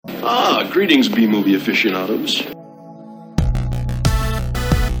Greetings, B-movie aficionados.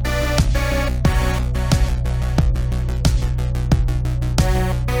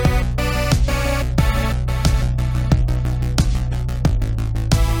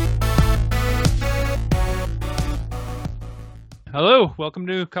 Hello, welcome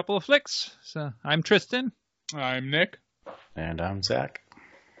to Couple of Flicks. So I'm Tristan. I'm Nick. And I'm Zach.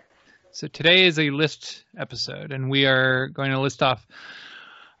 So today is a list episode, and we are going to list off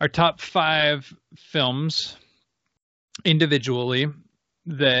our top 5 films individually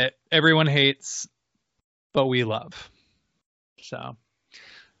that everyone hates, but we love. So,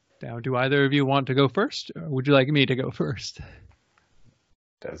 now, do either of you want to go first, or would you like me to go first?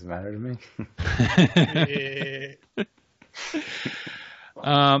 Doesn't matter to me.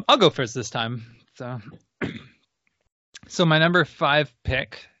 I'll go first this time. So my number 5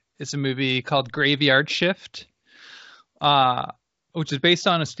 pick is a movie called Graveyard Shift, which is based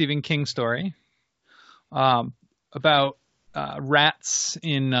on a Stephen King story about rats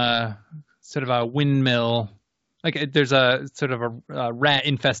in sort of a windmill. Like there's a sort of a rat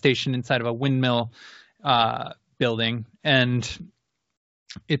infestation inside of a windmill building, and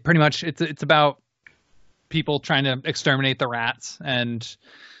it pretty much it's about people trying to exterminate the rats, and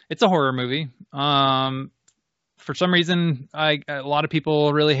it's a horror movie. For some reason, a lot of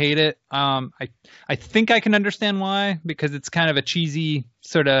people really hate it. I think I can understand why, because it's kind of a cheesy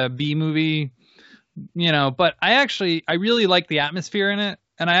sort of B movie, you know. But I really like the atmosphere in it,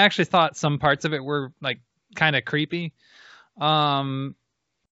 and I actually thought some parts of it were like kind of creepy. So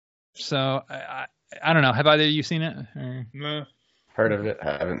I don't know. Have either of you seen it? Or? No. Heard of it.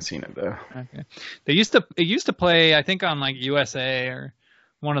 I haven't seen it though. Okay. It used to play, I think, on like USA or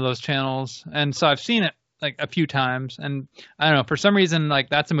one of those channels, and so I've seen it like a few times, and I don't know, for some reason,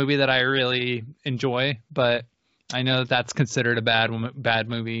 like that's a movie that I really enjoy, but I know that's considered a bad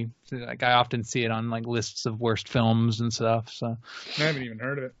movie. Like I often see it on like lists of worst films and stuff. So I haven't even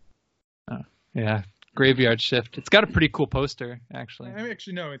heard of it. Yeah, Graveyard Shift. It's got a pretty cool poster, actually. I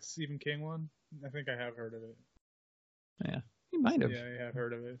actually know it's Stephen King one. I think I have heard of it. Yeah, you might have. Yeah, I have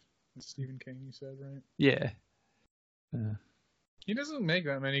heard of it. It's Stephen King, you said, right? Yeah. He doesn't make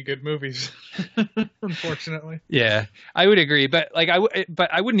that many good movies, unfortunately. Yeah, I would agree, but like I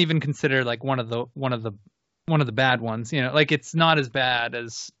wouldn't even consider like one of the bad ones. You know, like it's not as bad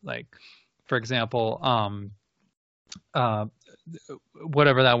as like, for example,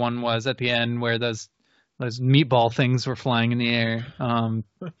 whatever that one was at the end where those meatball things were flying in the air.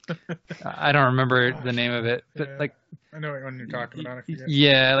 I don't remember the name of it, but like I know what one you're talking about. I forget.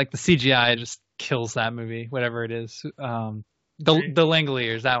 Yeah, like the CGI just kills that movie, whatever it is. The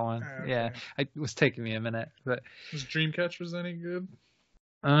Langoliers, that one. Okay. Yeah, it was taking me a minute, but was Dreamcatchers any good?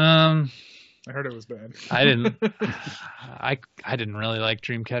 I heard it was bad. I didn't. I didn't really like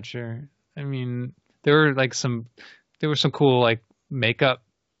Dreamcatcher. I mean, there were some cool like makeup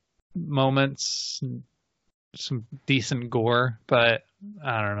moments, some decent gore, but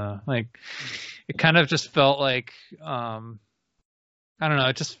I don't know. Like it kind of just felt like I don't know.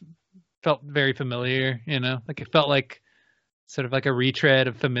 It just felt very familiar, you know. Like it felt like sort of like a retread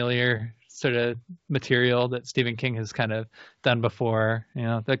of familiar sort of material that Stephen King has kind of done before, you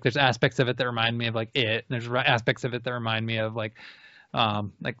know. Like there's aspects of it that remind me of like It, and there's aspects of it that remind me of like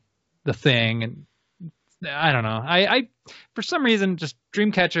The Thing, and I don't know. I for some reason just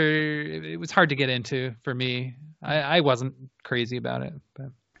Dreamcatcher, it was hard to get into for me. I wasn't crazy about it,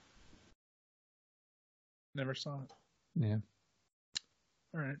 but never saw it. Yeah.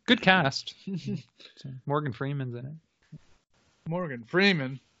 All right. Good cast. So Morgan Freeman's in it. Morgan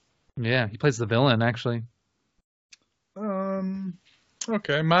Freeman. Yeah, he plays the villain, actually.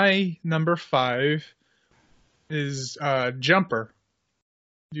 Okay, my number 5 is Jumper.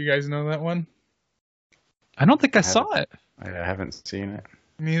 Do you guys know that one? I don't think I saw it. I haven't seen it.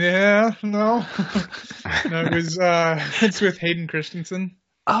 Yeah, no. No, it was it's with Hayden Christensen.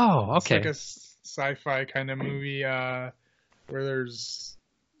 Oh, okay. It's like a sci-fi kind of movie where there's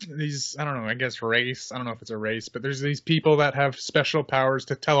these, I don't know, I guess race. I don't know if it's a race, but there's these people that have special powers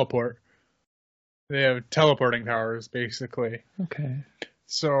to teleport. They have teleporting powers, basically. Okay.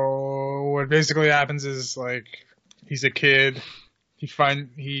 So what basically happens is, like, he's a kid. He's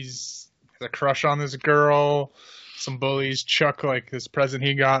has a crush on this girl. Some bullies chuck, like, this present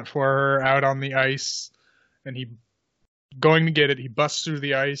he got for her out on the ice. And he, going to get it, he busts through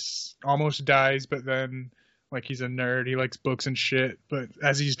the ice, almost dies, but then... Like, he's a nerd. He likes books and shit. But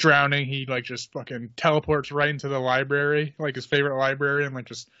as he's drowning, he, like, just fucking teleports right into the library, like, his favorite library, and, like,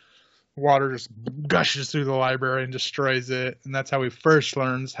 just water just gushes through the library and destroys it. And that's how he first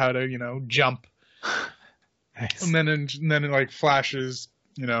learns how to, you know, jump. Nice. And then it, like, flashes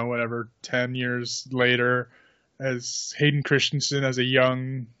whatever, 10 years later as Hayden Christensen as a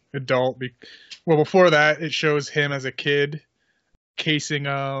young adult. Well, before that, it shows him as a kid casing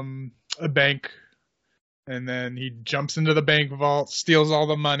a bank, and then he jumps into the bank vault, steals all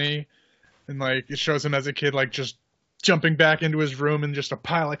the money, and like it shows him as a kid like just jumping back into his room, and just a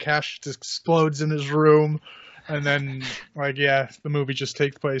pile of cash just explodes in his room. And then, like, yeah, the movie just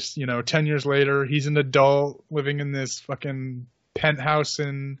takes place, 10 years later. He's an adult living in this fucking penthouse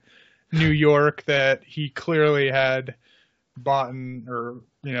in New York that he clearly had bought or,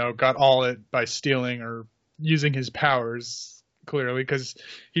 got all it by stealing or using his powers, clearly, because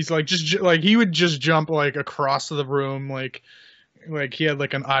he's like, he would just jump like across the room, like he had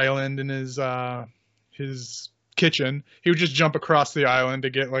like an island in his kitchen. He would just jump across the island to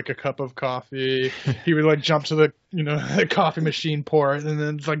get like a cup of coffee. He would like jump to the the coffee machine, pour it, and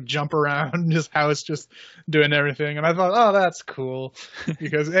then just, like jump around his house just doing everything. And I thought, oh, that's cool,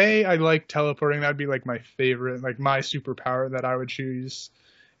 because I like teleporting. That'd be like my favorite, like my superpower that I would choose.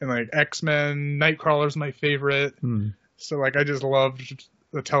 And like X-Men, Nightcrawler's my favorite. So like I just loved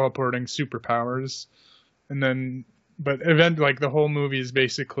the teleporting superpowers. And then but like the whole movie is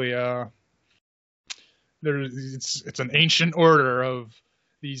basically it's an ancient order of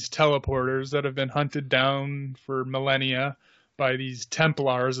these teleporters that have been hunted down for millennia by these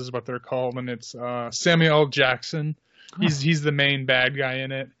Templars, is what they're called, and it's Samuel L. Jackson. He's the main bad guy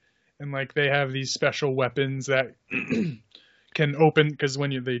in it, and like they have these special weapons that can open, because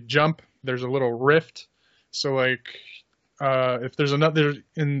when they jump, there's a little rift. So like if there's another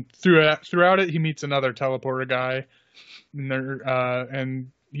throughout it, he meets another teleporter guy,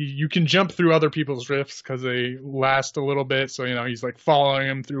 and you can jump through other people's rifts because they last a little bit. So, he's like following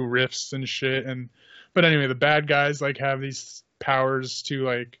him through rifts and shit. But anyway, the bad guys like have these powers to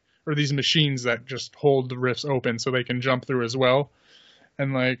like, or these machines that just hold the rifts open so they can jump through as well.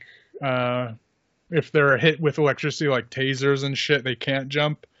 And like, if they're hit with electricity, like tasers and shit, they can't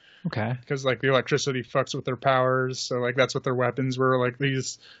jump. Okay. Because like the electricity fucks with their powers. So like that's what their weapons were, like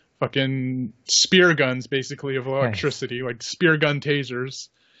these fucking spear guns basically of electricity, like spear gun tasers.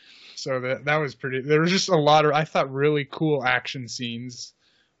 So that was pretty. There was just a lot of, I thought, really cool action scenes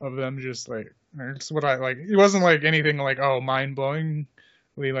of them. Just like, it's what I like. It wasn't like anything like, oh, mind blowingly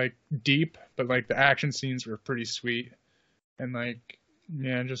like deep, but like the action scenes were pretty sweet. And like,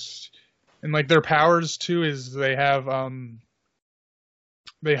 yeah, and like their powers too is they have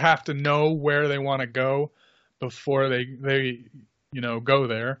to know where they want to go before they go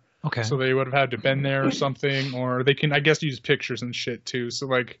there. Okay. So they would have had to been there or something, or they can, I guess, use pictures and shit too. So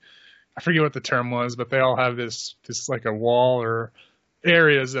like, I forget what the term was, but they all have this like a wall or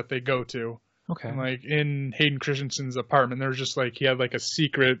areas that they go to. Okay. And like in Hayden Christensen's apartment, there's just like, he had like a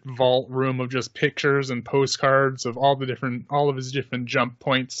secret vault room of just pictures and postcards of all of his different jump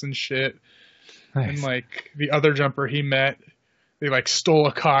points and shit. Nice. And like the other jumper he met, they like stole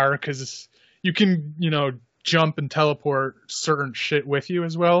a car, because you can, jump and teleport certain shit with you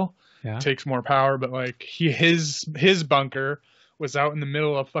as well. Yeah. It takes more power, but like his bunker was out in the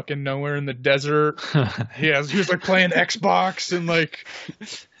middle of fucking nowhere in the desert. He was like playing Xbox and like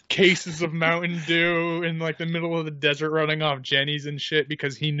cases of Mountain Dew in like the middle of the desert, running off Jennies and shit,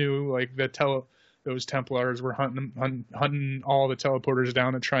 because he knew like those Templars were hunting all the teleporters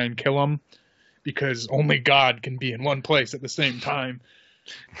down to try and kill them, because only God can be in one place at the same time.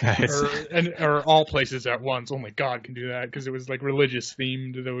 Nice. Or all places at once. Only God can do that, because it was like religious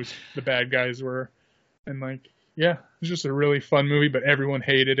themed. The bad guys were, and like, yeah, it was just a really fun movie. But everyone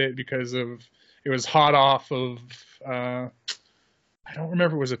hated it because it was hot off of I don't remember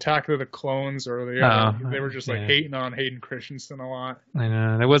if it was Attack of the Clones or they were just like hating on Hayden Christensen a lot. I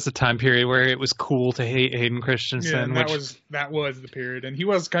know there was a time period where it was cool to hate Hayden Christensen. Yeah, and that was the period, and he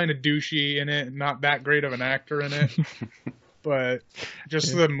was kind of douchey in it, not that great of an actor in it. But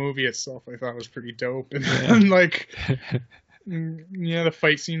just the movie itself, I thought was pretty dope, and like, the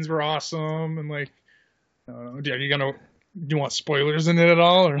fight scenes were awesome, and like, I don't know, do you want spoilers in it at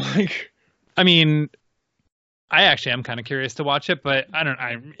all, or like? I mean, I actually am kind of curious to watch it, but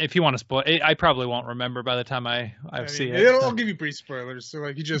if you want to spoil, I probably won't remember by the time I see it. I'll give you brief spoilers. So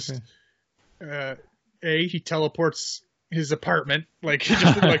like, he just, he teleports his apartment, like he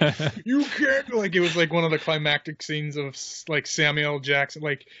just like, you can't, like, it was like one of the climactic scenes of like Samuel L. Jackson,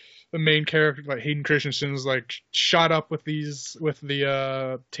 like the main character, like Hayden Christensen, was like shot up with the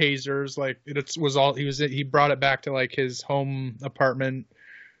tasers, like he brought it back to like his home apartment.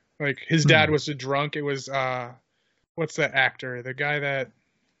 Like his dad was a drunk. It was what's that actor, the guy that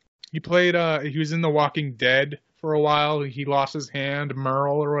he played, he was in The Walking Dead for a while, he lost his hand,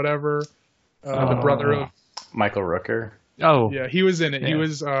 Merle or whatever, the brother of Michael Rooker. Oh, Yeah, he was in it. He Yeah.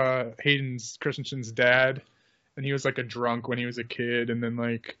 was Hayden Christensen's dad, and he was like a drunk when he was a kid, and then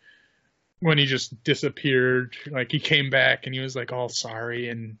like when he just disappeared, like he came back and he was like all sorry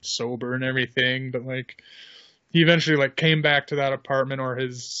and sober and everything, but like he eventually like came back to that apartment or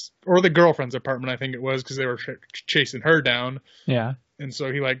the girlfriend's apartment, I think it was, because they were chasing her down. yeah. And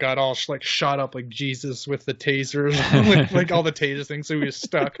so he like got all like shot up like Jesus with the tasers, with like all the taser things. So he was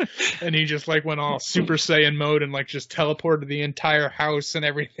stuck, and he just like went all Super Saiyan mode and like just teleported the entire house and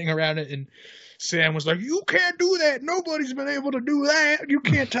everything around it. And Sam was like, "You can't do that. Nobody's been able to do that. You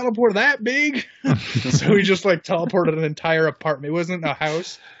can't teleport that big." So he just like teleported an entire apartment. It wasn't a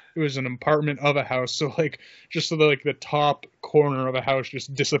house. It was an apartment of a house. So like just so like the top corner of a house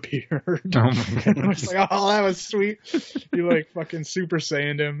just disappeared. Oh my I goodness. was like, oh, that was sweet. He like fucking Super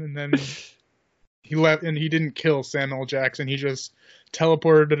Saiyaned him, and then he left, and he didn't kill Samuel Jackson. He just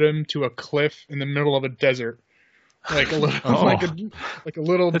teleported him to a cliff in the middle of a desert, like a little, Oh. like a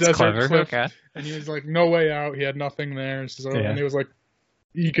little That's desert clever. cliff. Okay. And he was like, no way out. He had nothing there, so Yeah. and it was like,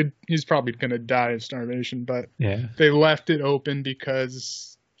 he's probably gonna die of starvation, but Yeah. they left it open because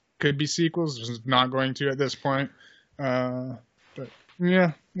could be sequels. There's not going to at this point. But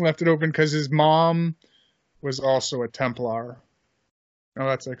yeah, left it open because his mom was also a Templar. Oh,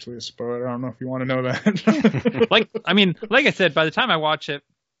 that's actually a spoiler. I don't know if you want to know that. Like I said, by the time I watch it,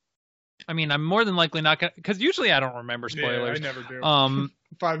 I mean, I'm more than likely not gonna, because usually I don't remember spoilers. Yeah, I never do.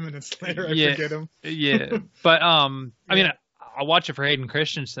 5 minutes later, I yeah. forget them. Yeah, but I mean, Yeah. I'll watch it for Hayden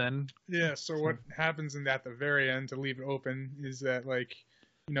Christensen. Yeah, so what happens at the very end, to leave it open, is that, like,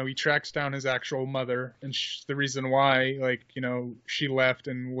 you know, he tracks down his actual mother, and the reason why, like, you know, she left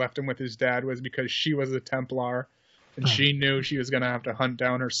him with his dad was because she was a Templar, and she knew she was going to have to hunt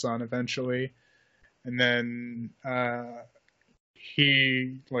down her son eventually. And then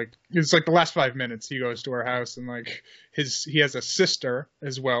he, like, it's like the last 5 minutes, he goes to her house, and, like, he has a sister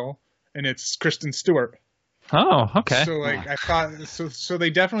as well, and it's Kristen Stewart. Oh, okay. So like I thought, so they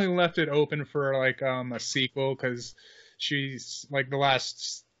definitely left it open for like a sequel, because she's like the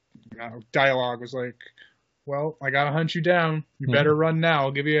last dialogue was like, "Well, I gotta hunt you down. You better run now.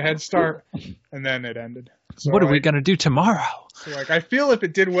 I'll give you a head start." And then it ended. So, What are we like, gonna do tomorrow? So like I feel if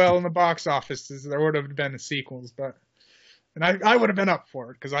it did well in the box offices, there would have been sequels, and I would have been up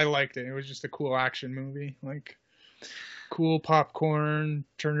for it because I liked it. It was just a cool action movie, like cool popcorn,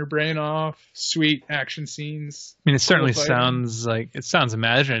 turn your brain off, sweet action scenes. I mean, it certainly fighting. sounds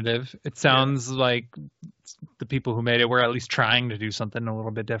imaginative. It sounds like the people who made it were at least trying to do something a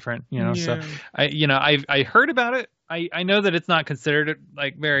little bit different, you know. So I heard about it. I know that it's not considered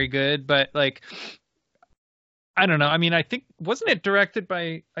like very good, but like I don't know. I mean, I think wasn't it directed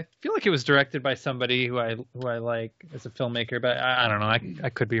by? I feel like it was directed by somebody who I like as a filmmaker, but I don't know. I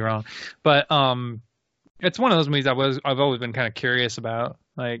could be wrong, but it's one of those movies I've always been kind of curious about.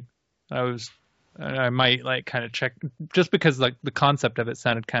 Like I might like kind of check just because like the concept of it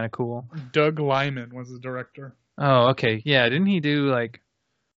sounded kind of cool. Doug Liman was the director. Oh, okay. Yeah, didn't he do like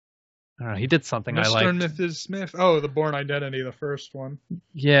I don't know, he did something I Mr. liked. and Mrs. Smith. Oh, The Bourne Identity, the first one.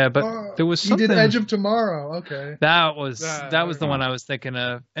 Yeah, but there was He something did Edge of Tomorrow. Okay. that was That- the one I was thinking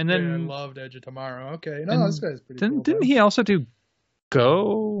of. And Yeah, I then loved Edge of Tomorrow. Okay. No, and this guy's pretty cool. didn't he also do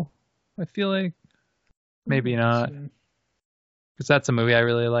Go? I feel like maybe not, because that's a movie I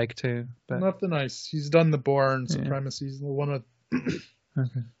really like too. But Nothing nice. He's done The Bourne, Yeah. Supremacy's the one of.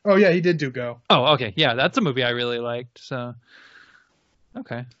 okay. Oh yeah, he did do Go. Oh, okay. Yeah, that's a movie I really liked. So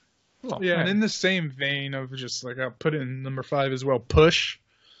okay. Cool. Yeah, All and right. in the same vein of just like I'll put it in number 5 as well. Push.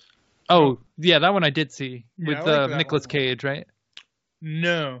 Oh, yeah, that one I did see Yeah, with I like that Nicolas one. Cage, right?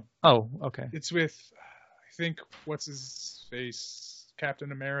 No, Oh, okay. it's with I think what's his face,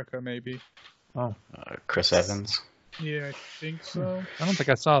 Captain America maybe. Oh, Chris Evans. Yeah, I think so. I don't think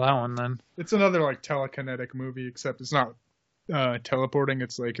I saw that one then. It's another like telekinetic movie, except it's not teleporting.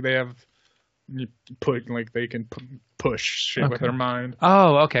 It's like they have they can push shit with Okay. their mind.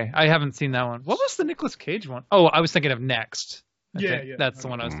 Oh, okay. I haven't seen that one. What was the Nicolas Cage one? Oh, I was thinking of Next. I Yeah, think. yeah. That's the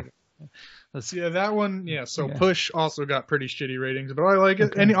one I was thinking. Yeah, that one. Yeah, so Yeah. Push also got pretty shitty ratings, but I like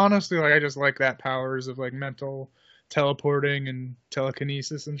it. Okay. And honestly, like I just like that powers of like mental teleporting and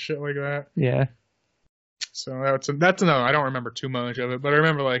telekinesis and shit like that. Yeah. So that's another. I don't remember too much of it, but I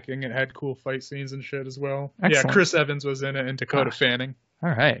remember liking it. Had cool fight scenes and shit as well. Excellent. Yeah, Chris Evans was in it and Dakota Gosh. Fanning. All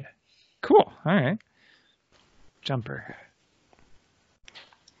right. Cool. All right. Jumper.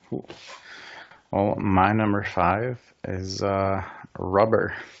 Cool. Well, my number 5 is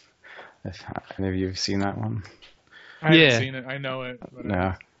Rubber. If any of you have seen that one. I Yeah. haven't seen it. I know it. But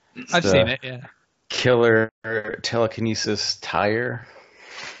No. It's I've the seen it. Yeah. Killer telekinesis tire.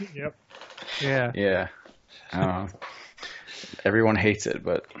 Yep. Yeah. Yeah. everyone hates it,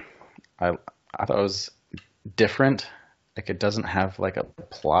 but I I thought it was different. Like it doesn't have like a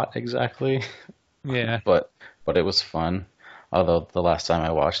plot exactly, Yeah. but it was fun. Although the last time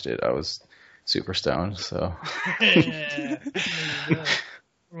I watched it, I was super stoned. So Yeah.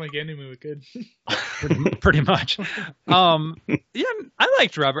 Like any movie could. Pretty much. Yeah, I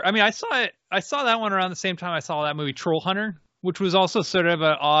liked Rubber. I mean, I saw that one around the same time I saw that movie Troll Hunter, which was also sort of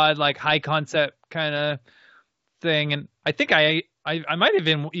an odd, like high concept kind of thing. And I think I might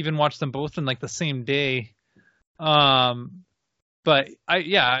have even watched them both in like the same day. But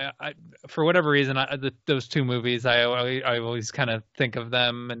I for whatever reason, those two movies, I always kind of think of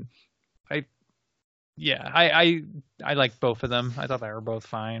them, and I yeah, I like both of them. I thought they were both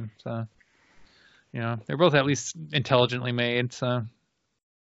fine. So, they're both at least intelligently made. So,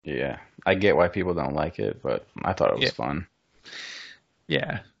 yeah, I get why people don't like it, but I thought it was Yeah. fun.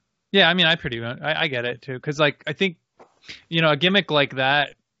 yeah. Yeah, I mean, I pretty much, I get it too. Cause like, I think, a gimmick like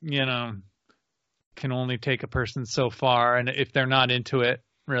that, can only take a person so far. And if they're not into it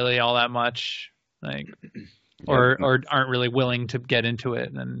really all that much, like, or aren't really willing to get into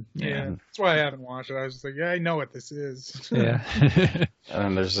it, then Yeah. That's why I haven't watched it. I was just like, yeah, I know what this is. yeah. And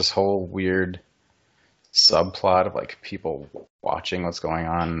then there's this whole weird subplot of like people watching what's going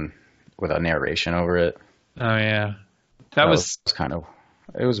on with a narration over it. Oh yeah. That was kind of,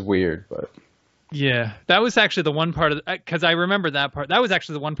 it was weird, but Yeah, that was actually the one part of because I remember that part. That was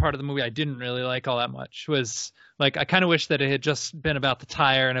actually the one part of the movie I didn't really like all that much. Was like I kind of wish that it had just been about the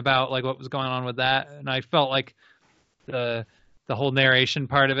tire and about like what was going on with that. And I felt like the whole narration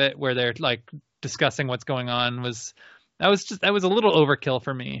part of it, where they're like discussing what's going on, was a little overkill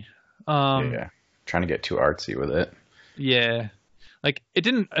for me. yeah, trying to get too artsy with it. Yeah, like it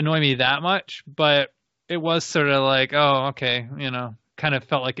didn't annoy me that much, but it was sort of like, oh, okay, kind of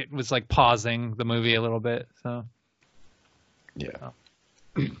felt like it was like pausing the movie a little bit. So Yeah.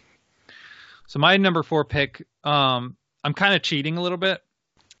 So my number 4 pick, I'm kind of cheating a little bit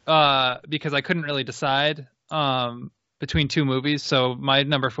because I couldn't really decide between two movies. So my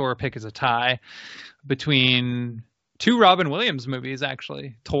number 4 pick is a tie between two Robin Williams movies,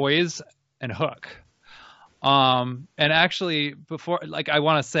 actually, Toys and Hook. And actually, before, like, I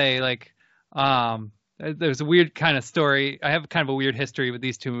want to say, like, there's a weird kind of story. I have kind of a weird history with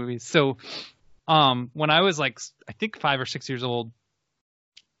these two movies. So when I was like, I think 5 or 6 years old,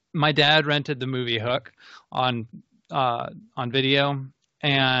 my dad rented the movie Hook on video,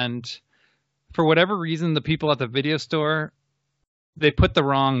 and for whatever reason, the people at the video store, they put the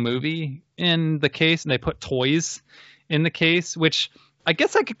wrong movie in the case, and they put Toys in the case, which I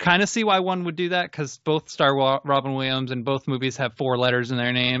guess I could kind of see why one would do that, because both star Robin Williams and both movies have 4 letters in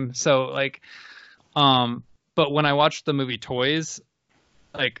their name. So like, but when I watched the movie Toys,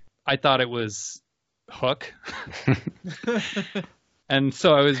 like I thought it was Hook. And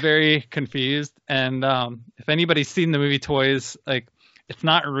so I was very confused. And if anybody's seen the movie Toys, like it's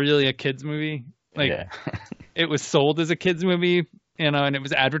not really a kids movie. Like Yeah. it was sold as a kids movie, and it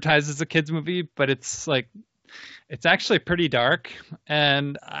was advertised as a kids movie, but it's like it's actually pretty dark,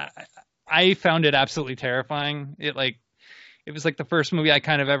 and I found it absolutely terrifying. It was like the first movie I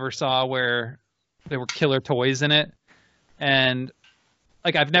kind of ever saw where there were killer toys in it, and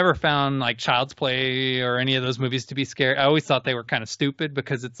like I've never found like Child's Play or any of those movies to be scary. I always thought they were kind of stupid,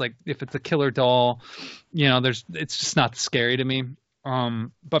 because it's like if it's a killer doll, it's just not scary to me.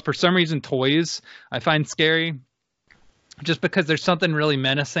 But for some reason, Toys I find scary, just because there's something really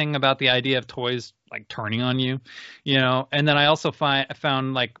menacing about the idea of toys like turning on you, And then I also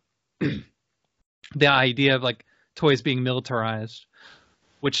found like the idea of like toys being militarized,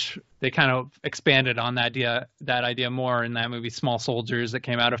 which they kind of expanded on that idea more in that movie Small Soldiers that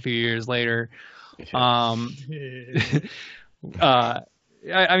came out a few years later. I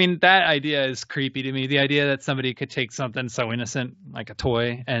mean, that idea is creepy to me. The idea that somebody could take something so innocent like a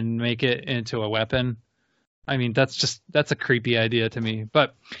toy and make it into a weapon. I mean, that's a creepy idea to me.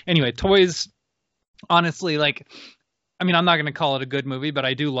 But anyway, Toys, honestly, like, I mean, I'm not going to call it a good movie, but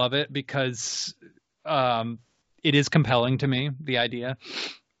I do love it because it is compelling to me, the idea.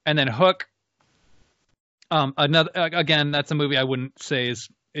 And then Hook, again, that's a movie I wouldn't say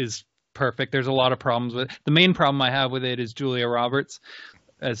is perfect. There's a lot of problems with it. The main problem I have with it is Julia Roberts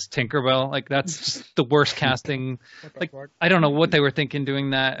as Tinkerbell. Like that's just the worst casting. Like fuck? I don't know what they were thinking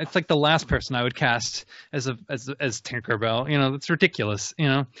doing that. It's like the last person I would cast as Tinkerbell. It's ridiculous.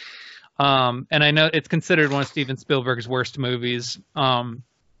 And I know it's considered one of Steven Spielberg's worst movies. And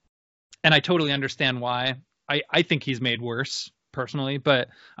I totally understand why. I think he's made worse personally, but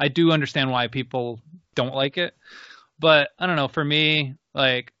I do understand why people don't like it. But I don't know. For me,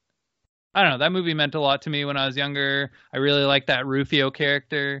 like I don't know. That movie meant a lot to me when I was younger. I really liked that Rufio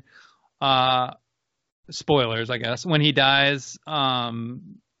character. Uh, Spoilers, I guess. When he dies,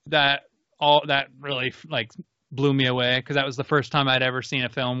 that that really like blew me away because that was the first time I'd ever seen a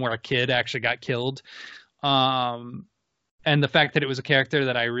film where a kid actually got killed. Um, and the fact that it was a character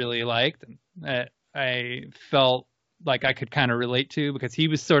that I really liked, that I felt like I could kind of relate to because he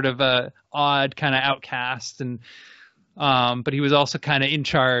was sort of a odd kind of outcast and but he was also kind of in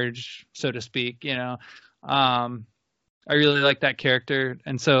charge, so to speak, you know. Um, I really like that character,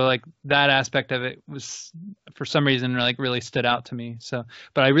 and so like that aspect of it was for some reason like really stood out to me. So,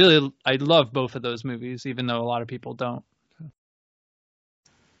 but I love both of those movies, even though a lot of people don't.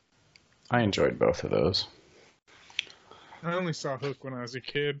 I enjoyed both of those. I only saw Hook when I was a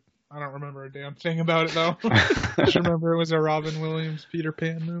kid. I don't remember a damn thing about it though. I just remember it was a Robin Williams Peter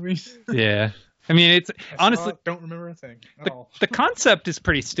Pan movie. Yeah, I mean it's honestly don't remember a thing at all. The concept is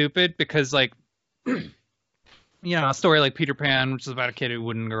pretty stupid because like. You know, a story like Peter Pan, which is about a kid who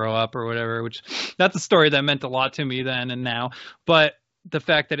wouldn't grow up or whatever, which that's a story that meant a lot to me then and now. But the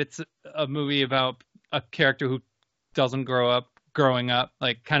fact that it's a movie about a character who doesn't growing up,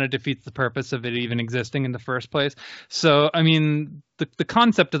 like kind of defeats the purpose of it even existing in the first place. So, I mean, the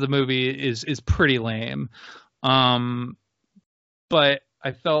concept of the movie is pretty lame. But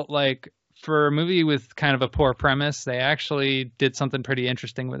I felt like for a movie with kind of a poor premise, they actually did something pretty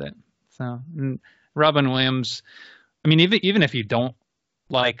interesting with it. So, Robin Williams, I mean, even if you don't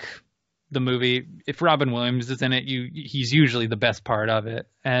like the movie, if Robin Williams is in it, he's usually the best part of it.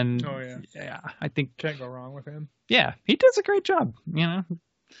 And yeah, I think can't go wrong with him. Yeah, he does a great job, you know.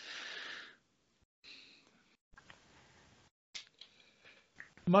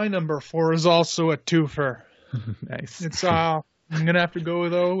 My number 4 is also a twofer. Nice. It's I'm gonna have to go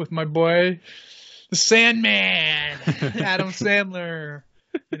though with my boy, the Sandman, Adam Sandler.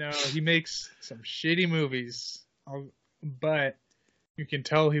 You know, he makes some shitty movies, but you can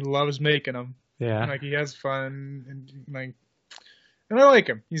tell he loves making them. Yeah, like he has fun and I like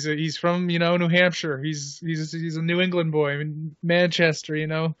him. He's from New Hampshire. He's a New England boy, Manchester.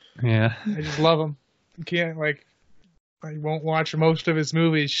 Yeah, I just love him. I won't watch most of his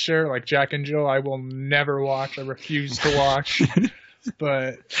movies. Sure, like Jack and Jill, I will never watch. I refuse to watch.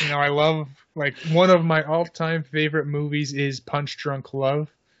 But I love one of my all-time favorite movies is Punch Drunk Love.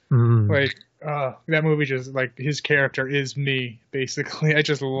 That movie just his character is me basically. I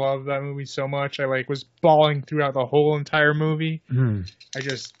just love that movie so much. I was bawling throughout the whole entire movie. I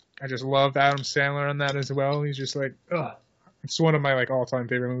just love Adam Sandler on that as well. He's just it's one of my all-time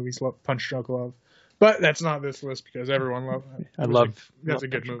favorite movies. Punch Drunk Love. But that's not this list because everyone loves it. That's a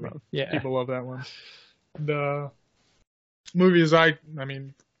good movie. Yeah, people love that one. The movies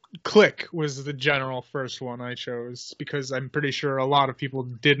Click was the general first one I chose because I'm pretty sure a lot of people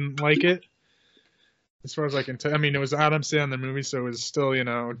didn't like it. As far as I can tell, it was Adam Sandler movie, so it was still,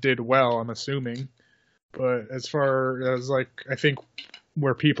 did well, I'm assuming. But as far as I think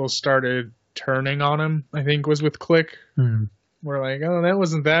where people started turning on him, I think was with Click. Where oh, that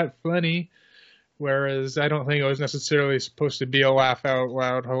wasn't that funny. Whereas I don't think it was necessarily supposed to be a laugh out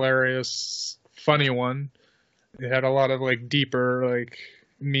loud, hilarious, funny one. It had a lot of deeper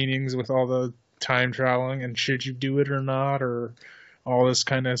meanings with all the time traveling and should you do it or not or all this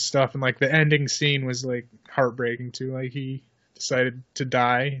kind of stuff. And the ending scene was heartbreaking too. He decided to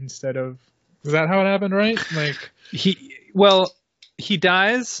die instead of. Is that how it happened? Right? He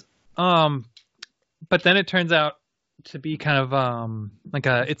dies. But then it turns out to be kind of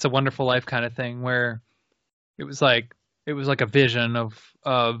It's a Wonderful Life kind of thing where it was like a vision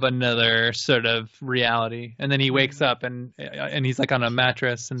of another sort of reality, and then he wakes up and he's on a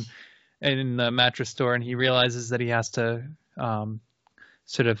mattress and in the mattress store, and he realizes that he has to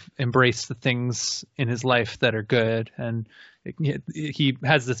sort of embrace the things in his life that are good, and he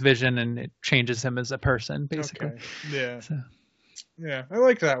has this vision, and it changes him as a person, basically. Okay. Yeah. So. Yeah, I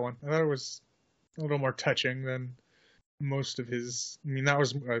like that one. I thought it was a little more touching than most of his. That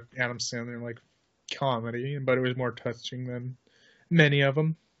was Adam Sandler comedy, but it was more touching than many of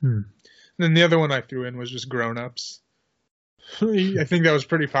them. And then the other one I threw in was just Grown Ups. I think that was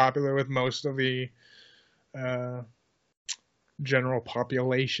pretty popular with most of the general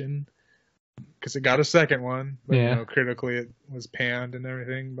population because it got a second one, but critically it was panned and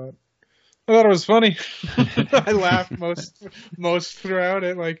everything. But I thought it was funny. I laughed most throughout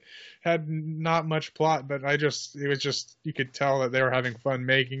it. Had not much plot, but it was just you could tell that they were having fun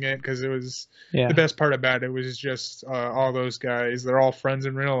making it because it was the best part about it was just all those guys. They're all friends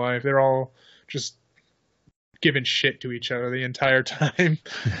in real life. They're all just giving shit to each other the entire time.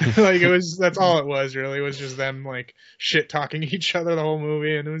 That's all it was really. It was just them like shit talking each other the whole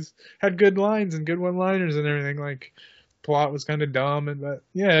movie, and had good lines and good one-liners and everything. Like, plot was kind of dumb, but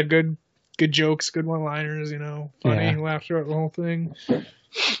yeah, had good jokes, good one-liners, funny, laughed throughout the whole thing.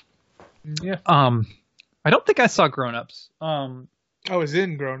 Yeah. I don't think I saw Grown Ups. I was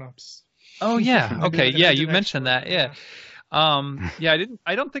in Grown Ups. Oh yeah. Okay. Yeah, you mentioned that. Yeah.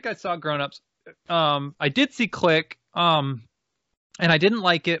 I don't think I saw Grown Ups. I did see Click. And I didn't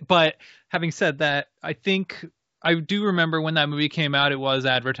like it. But having said that, I think I do remember when that movie came out, it was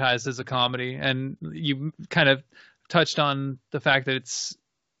advertised as a comedy, and you kind of touched on the fact that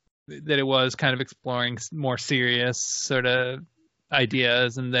it was kind of exploring more serious sort of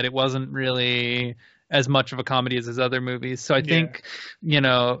ideas, and that it wasn't really as much of a comedy as his other movies. So I think,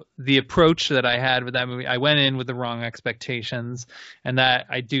 the approach that I had with that movie, I went in with the wrong expectations, and that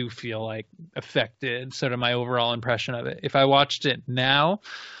I do feel like affected sort of my overall impression of it. If I watched it now,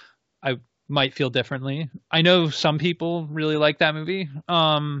 I might feel differently. I know some people really like that movie,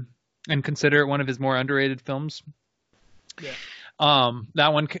 and consider it one of his more underrated films. Yeah.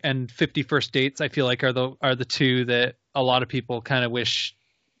 That one and 50 First Dates, I feel like are the two that a lot of people kind of wish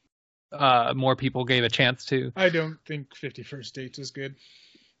more people gave a chance to. I don't think 50 First Dates is good,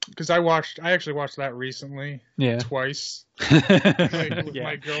 because I actually watched that recently. Twice. With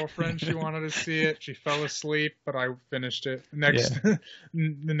my girlfriend, she wanted to see it. She fell asleep, but I finished it. The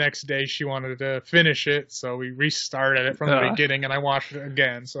next day she wanted to finish it, so we restarted it from the beginning, and I watched it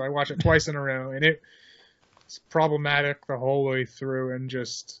again. So I watched it twice in a row, and it's problematic the whole way through, and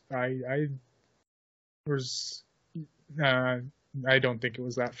just I don't think it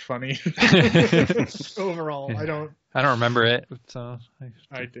was that funny. Overall, I don't remember it, so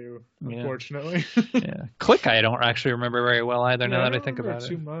I do, unfortunately. Yeah. Click, I don't actually remember very well either. Now that I think about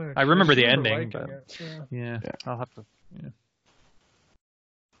it, I remember the ending, but I'll have to. Yeah.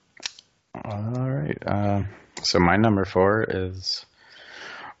 All right. So my number 4 is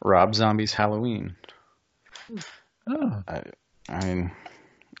Rob Zombie's Halloween. Oh. I mean,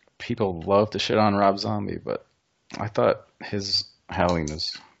 people love to shit on Rob Zombie, but I thought his Halloween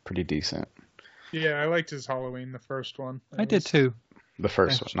was pretty decent. Yeah, I liked his Halloween, the first one. I did too. The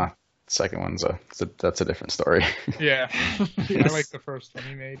first one, not the second one's that's a different story. Yeah. I like the first one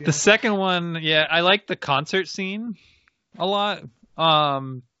he made. Yeah. The second one, I like the concert scene a lot.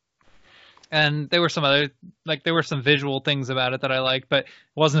 And there were some visual things about it that I liked, but it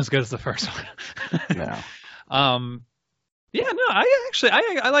wasn't as good as the first one. No. I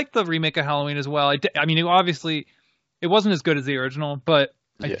like the remake of Halloween as well. I mean, obviously, it wasn't as good as the original, but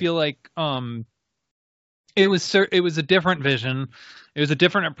I feel like it was a different vision. It was a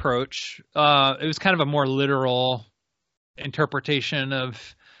different approach. It was kind of a more literal interpretation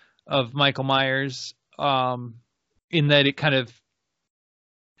of Michael Myers, in that it kind of,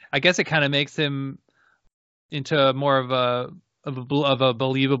 I guess, it kind of makes him into more of a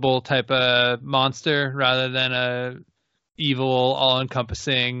believable type of monster rather than a evil,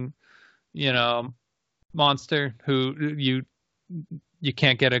 all-encompassing, monster who you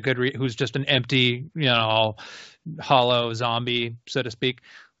can't get a good who's just an empty, hollow zombie, so to speak.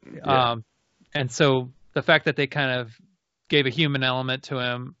 And so the fact that they kind of gave a human element to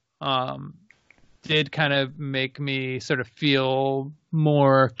him did kind of make me sort of feel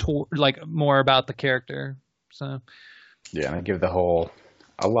more about the character. So and they give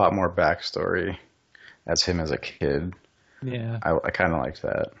a lot more backstory as him as a kid. Yeah, I kind of liked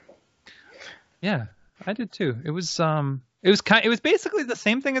that. Yeah, I did too. It was basically the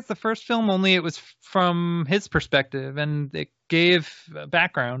same thing as the first film, only it was from his perspective, and it gave a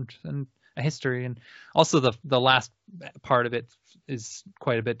background and a history, and also the last part of it is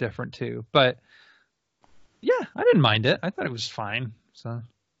quite a bit different too. But yeah, I didn't mind it. I thought it was fine. So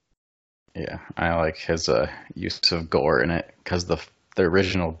yeah, I like his use of gore in it, because the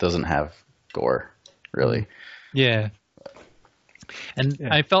original doesn't have gore really. Yeah. And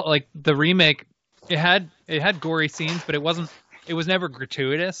I felt like the remake, it had gory scenes, but it was never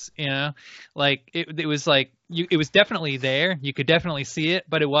gratuitous, like it was like it was definitely there. You could definitely see it,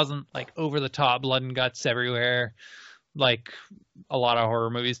 but it wasn't like over the top blood and guts everywhere, like a lot of horror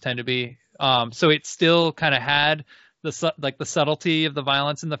movies tend to be. So it still kind of had the subtlety of the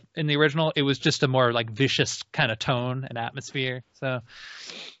violence in the original. It was just a more like vicious kind of tone and atmosphere. So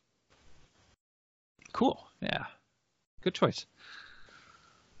cool. Yeah. Good choice.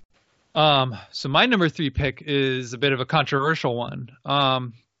 So my number 3 pick is a bit of a controversial one.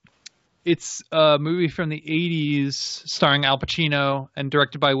 It's a movie from the 80s starring Al Pacino and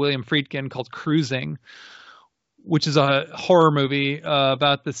directed by William Friedkin called Cruising, which is a horror movie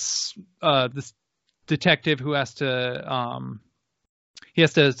about this detective who has to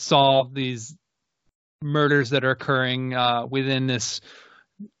solve these murders that are occurring within this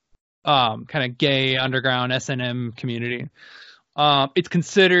kind of gay underground S&M community. It's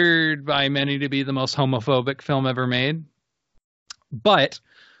considered by many to be the most homophobic film ever made. But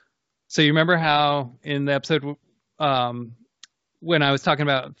so you remember how in the episode when I was talking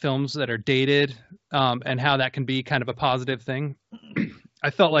about films that are dated and how that can be kind of a positive thing, I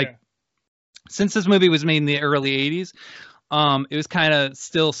felt like since this movie was made in the early 80s, it was kind of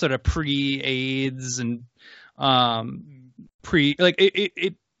still sort of pre-AIDS and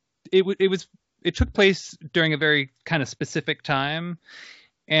it took place during a very kind of specific time,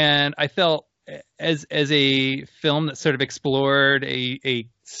 and I felt as a film that sort of explored a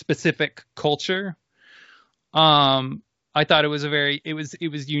specific culture, I thought it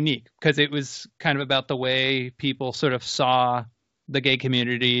was unique because it was kind of about the way people sort of saw the gay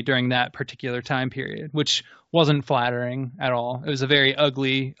community during that particular time period, which wasn't flattering at all. It was a very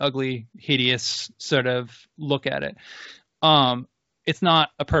ugly, hideous sort of look at it. It's not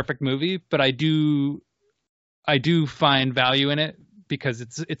a perfect movie, but I do find value in it because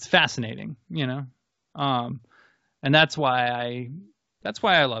it's fascinating, you know. And that's why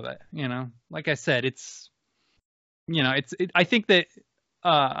I love it, you know. Like I said, I think that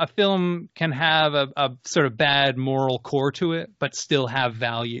a film can have a sort of bad moral core to it, but still have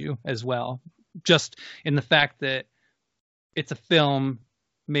value as well. Just in the fact that it's a film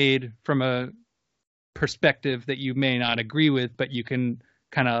made from a perspective that you may not agree with, but you can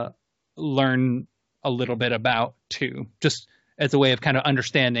kind of learn a little bit about too, just as a way of kind of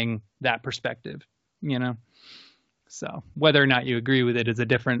understanding that perspective, you know. So whether or not you agree with it is a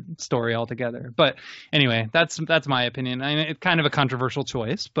different story altogether. But anyway, that's my opinion. I mean, it's kind of a controversial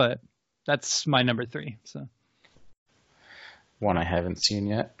choice, but that's my number 3. So one I haven't seen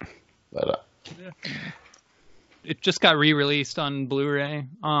yet, but it just got re-released on Blu-ray.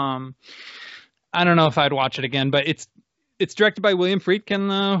 I don't know if I'd watch it again, but it's directed by William Friedkin,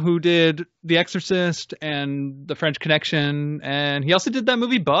 though, who did The Exorcist and The French Connection, and he also did that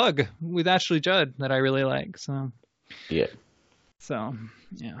movie Bug with Ashley Judd that I really like. So yeah. So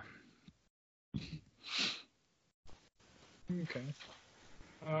yeah. Okay.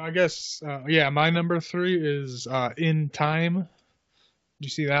 I guess my number 3 is In Time. Did you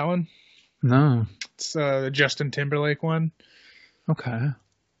see that one? No. It's the Justin Timberlake one. Okay.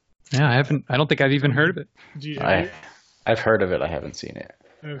 Yeah, I don't think I've even heard of it. I've heard of it. I haven't seen it.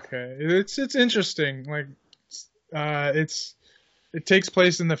 Okay, it's interesting. Like, it takes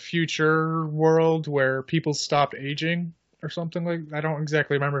place in the future world where people stopped aging or something like. I don't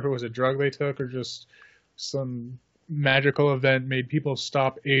exactly remember if it was a drug they took or just some magical event made people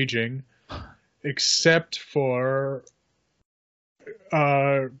stop aging, except for.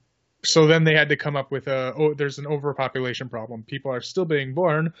 So then they had to come up with there's an overpopulation problem. People are still being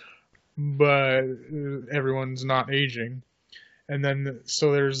born, but everyone's not aging. And then,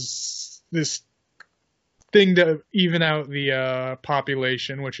 so there's this thing to even out the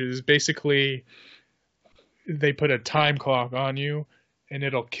population, which is basically they put a time clock on you and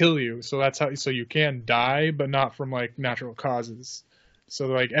it'll kill you. So so you can die, but not from like natural causes. So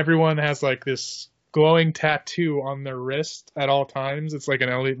like everyone has like this glowing tattoo on their wrist at all times. It's like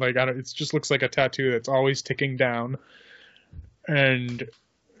it just looks like a tattoo that's always ticking down. And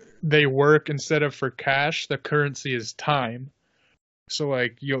they work instead of for cash, the currency is time. So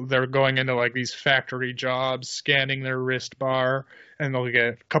like they're going into like these factory jobs, scanning their wrist bar, and they'll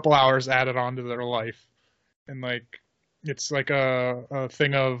get a couple hours added onto their life. And like it's like a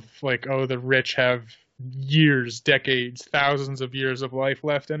thing of like, oh, the rich have years, decades, thousands of years of life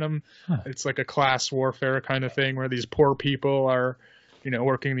left in them. Huh. It's like a class warfare kind of thing where these poor people are,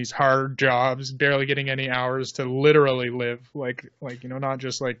 working these hard jobs, barely getting any hours to literally live, like not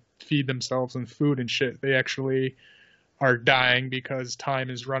just like feed themselves and food and shit. They actually are dying because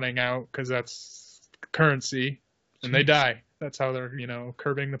time is running out because that's currency, and they die. That's how they're,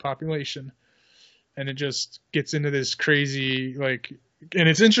 curbing the population. And it just gets into this crazy, like, and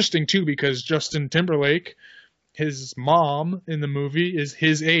it's interesting too because Justin Timberlake, his mom in the movie is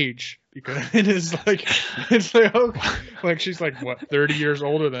his age, because it is like, it's like, oh, like she's like what 30 years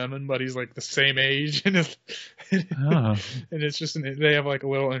older than him, but he's like the same age, and and it's just they have like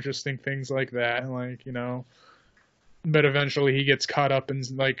little interesting things like that, and like but eventually he gets caught up in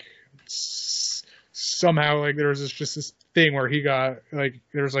like somehow like there was just this thing where he got like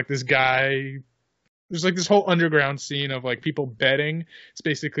there's like this guy. There's like this whole underground scene of like people betting. It's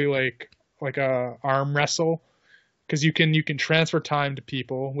basically like a arm wrestle, because you can transfer time to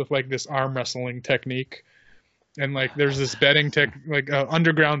people with like this arm wrestling technique, and like there's this betting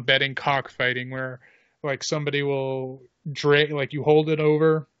underground betting cockfighting where like somebody will drain, like you hold it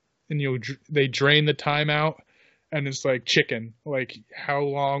over and they drain the time out, and it's like chicken. Like, how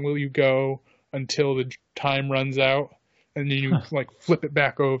long will you go until the time runs out? And then you like flip it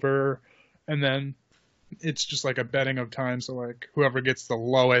back over, and then it's just like a betting of time. So like whoever gets the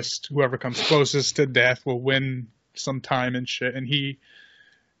lowest, whoever comes closest to death will win some time and shit. And he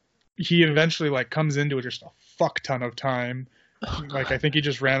eventually like comes into it just a fuck ton of time. Like, I think he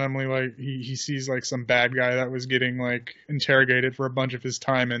just randomly, like, he sees, like, some bad guy that was getting, like, interrogated for a bunch of his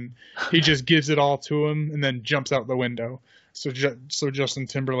time, and he just gives it all to him and then jumps out the window. So Justin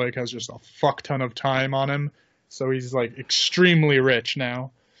Timberlake has just a fuck ton of time on him. So he's, like, extremely rich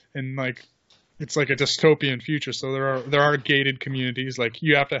now. And, like, it's like a dystopian future. So there are gated communities. Like,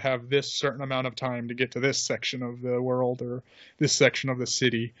 you have to have this certain amount of time to get to this section of the world or this section of the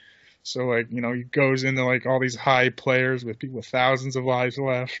city. So, like, you know, he goes into, like, all these high players with people with thousands of lives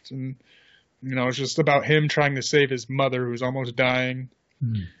left. And, you know, it's just about him trying to save his mother who's almost dying.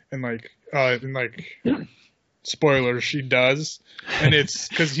 And, spoilers, she does. And it's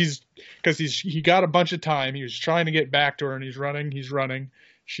because he got a bunch of time. He was trying to get back to her, and he's running.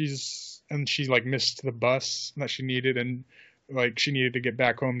 She, like, missed the bus that she needed, and, like, she needed to get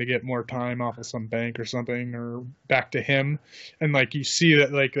back home to get more time off of some bank or something, or back to him. And, like, you see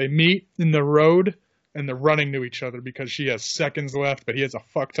that, like, they meet in the road and they're running to each other because she has seconds left, but he has a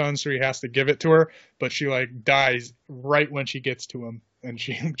fuck ton, so he has to give it to her. But she, like, dies right when she gets to him, and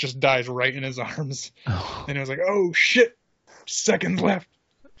she just dies right in his arms. Oh. And it was like, oh shit, seconds left.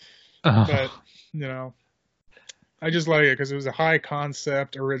 Oh. But, you know, I just like it because it was a high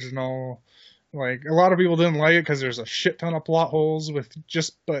concept, original. Like, a lot of people didn't like it because there's a shit ton of plot holes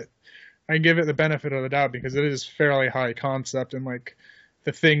but I give it the benefit of the doubt because it is fairly high concept, and, like,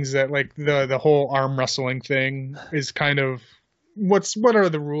 the things that, like, the whole arm wrestling thing is kind of, what are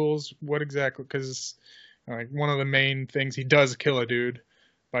the rules? What exactly? Because, like, one of the main things, he does kill a dude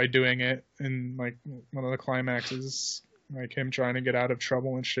by doing it, and, like, one of the climaxes, like, him trying to get out of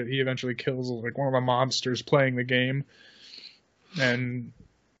trouble and shit, he eventually kills, like, one of the mobsters playing the game. And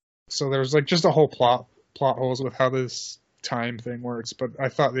so there's, like, just a whole plot holes with how this time thing works. But I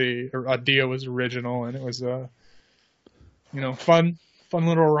thought the idea was original, and it was fun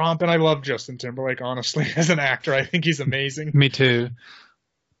little romp. And I love Justin Timberlake, honestly, as an actor. I think he's amazing. Me too.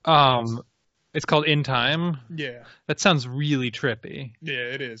 It's called In Time. Yeah. That sounds really trippy. Yeah,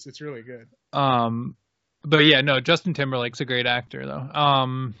 it is. It's really good. But yeah, no, Justin Timberlake's a great actor,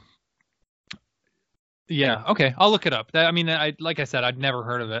 though. Yeah, okay, I'll look it up. Like I said, I'd never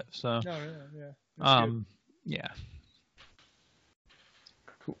heard of it, so. Oh, yeah. Yeah.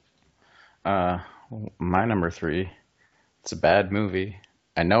 Cool. My number 3, it's a bad movie.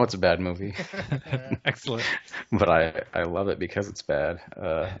 I know it's a bad movie. Excellent. But I love it because it's bad.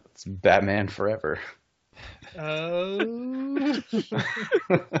 It's Batman Forever. Oh.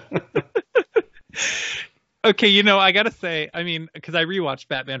 Okay, I gotta say, because I rewatched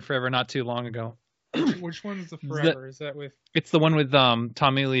Batman Forever not too long ago. Which one's the Forever? Is that with? It's the one with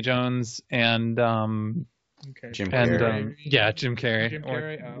Tommy Lee Jones and Jim Carrey. Jim Carrey. Jim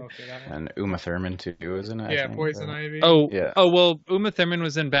Carrey. Okay. That one. And Uma Thurman too, isn't it? Yeah, Poison Ivy. Oh, yeah. Oh well, Uma Thurman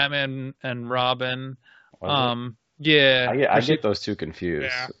was in Batman and Robin. Yeah. I get those two confused.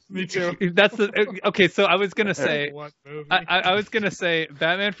 Yeah, me too. That's okay. So I was gonna say, I was gonna say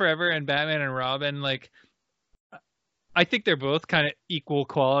Batman Forever and Batman and Robin. Like, I think they're both kind of equal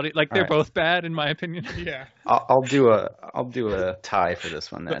quality. Like, they're both bad in my opinion. Yeah. I'll do a tie for this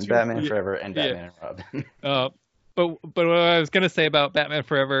one then. Batman Forever and Batman and Robin. But what I was gonna say about Batman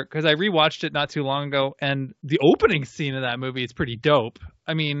Forever, because I rewatched it not too long ago, and the opening scene of that movie is pretty dope.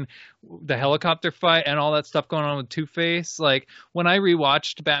 I mean, the helicopter fight and all that stuff going on with Two-Face. Like, when I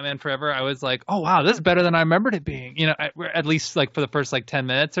rewatched Batman Forever, I was like, oh wow, this is better than I remembered it being. At least like for the first like 10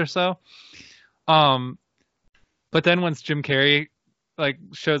 minutes or so. But then once Jim Carrey like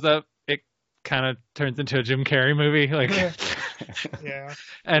shows up, it kind of turns into a Jim Carrey movie. Like, yeah.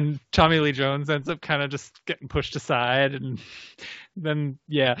 And Tommy Lee Jones ends up kind of just getting pushed aside, and then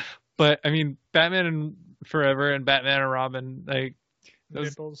But I mean, Batman and Forever and Batman and Robin, like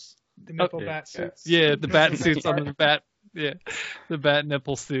those the nipple bat suits. Yeah, the bat suits on the bat. Yeah, the bat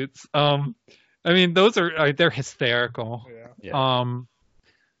nipple suits. I mean, those they're hysterical. Yeah.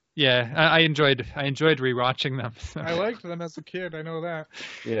 Yeah, I enjoyed rewatching them. So. I liked them as a kid. I know that.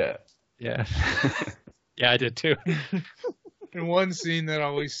 Yeah. Yeah. Yeah, I did too. And one scene that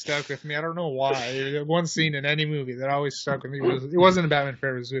always stuck with me, I don't know why. One scene in any movie that always stuck with me it wasn't in Batman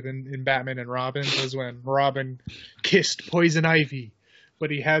Forever, it was in Batman and Robin. Was when Robin kissed Poison Ivy,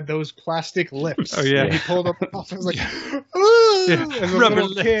 but he had those plastic lips. Oh yeah. And he pulled up. I was like, oh! As a Rubber little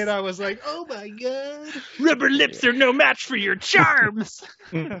lips. kid, I was like, oh my god. Rubber lips are no match for your charms.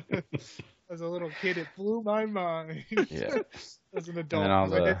 As a little kid, it blew my mind. Yeah. As an adult, And all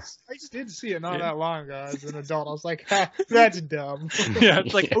 'cause I just didn't see it not that long ago. As an adult, I was like, ha, that's dumb. Yeah,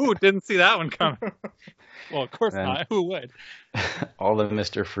 it's like, ooh, didn't see that one coming. Well, of course And- not. Who would? All the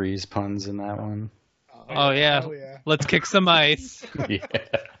Mr. Freeze puns in that one. Oh, yeah. Oh, yeah. Let's kick some ice. Yeah.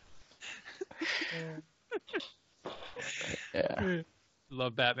 Yeah.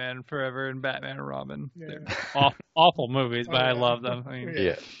 Love Batman Forever and Batman and Robin. Yeah. They're awful movies, but Oh, I yeah. love them. I mean,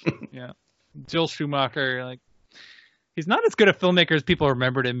 Yeah. Yeah. Joel Schumacher, like, he's not as good a filmmaker as people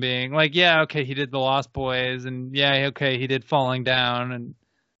remembered him being. Like, yeah, okay, he did The Lost Boys, and yeah, okay, he did Falling Down, and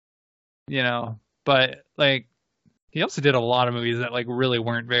you know, but like, he also did a lot of movies that like really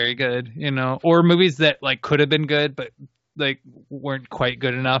weren't very good, you know, or movies that like could have been good, but like weren't quite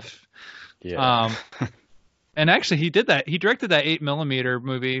good enough. Yeah. And actually, he did that. He directed that 8mm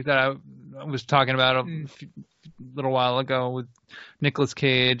movie that I was talking about a little while ago with Nicolas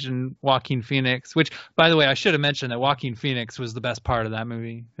Cage and Joaquin Phoenix. Which, by the way, I should have mentioned that Joaquin Phoenix was the best part of that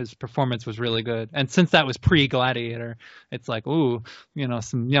movie. His performance was really good. And since that was pre-Gladiator, it's like, ooh, you know,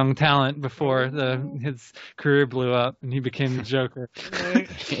 some young talent before his career blew up and he became the Joker.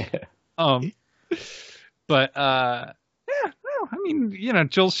 Yeah. But yeah, no, I mean, you know,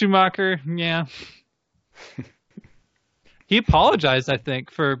 Joel Schumacher, yeah. He apologized, I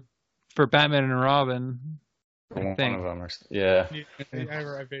think, for Batman and Robin. One think. of them. Yeah. I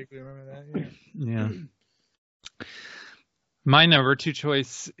vaguely remember that. Yeah. Yeah. My number 2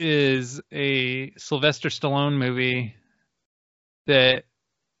 choice is a Sylvester Stallone movie that,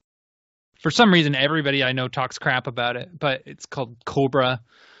 for some reason, everybody I know talks crap about it, but it's called Cobra.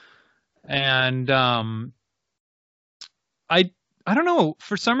 And I don't know,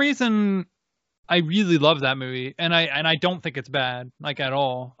 for some reason I really love that movie, and I don't think it's bad, like, at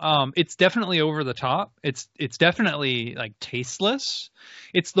all. It's definitely over the top. It's definitely like tasteless.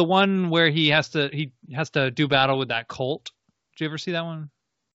 It's the one where he has to do battle with that cult. Did you ever see that one?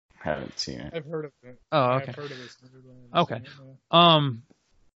 Haven't seen it. I've heard of it. Oh, okay. I've heard of this movie, but I haven't Okay. seen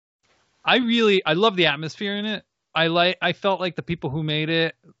it, yeah. I love the atmosphere in it. I felt like the people who made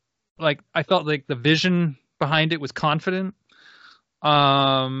it, like, I felt like the vision behind it was confident.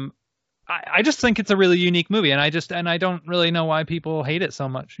 I just think it's a really unique movie, and I don't really know why people hate it so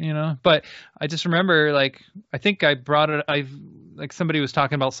much, you know. But I just remember, like, I think I brought it. Like, somebody was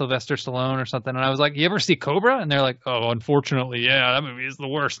talking about Sylvester Stallone or something, and I was like, "You ever see Cobra?" And they're like, "Oh, unfortunately, yeah, that movie is the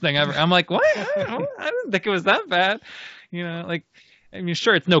worst thing ever." I'm like, "What? I didn't think it was that bad," you know. Like, I mean,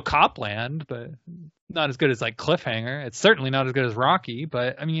 sure, it's no Copland, but not as good as like Cliffhanger. It's certainly not as good as Rocky,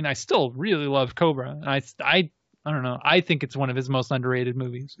 but I mean, I still really loved Cobra, and I don't know. I think it's one of his most underrated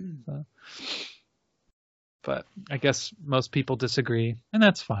movies. So. But I guess most people disagree, and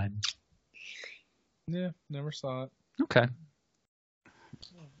that's fine. Yeah, never saw it. Okay.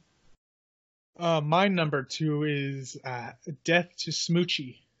 My number 2 is Death to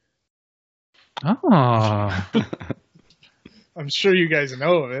Smoochie. Oh. I'm sure you guys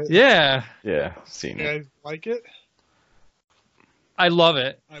know of it. Yeah. Yeah, seen You it. guys like it? I love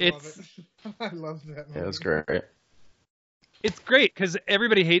it. I It's love it. I love that movie. Yeah, it was great. it's great because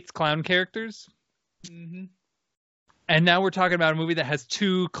everybody hates clown characters. Mm-hmm. And now we're talking about a movie that has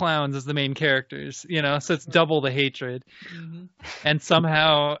 2 clowns as the main characters, you know, so it's double the hatred. Mm-hmm. And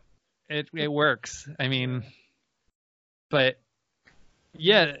somehow it works. I mean, but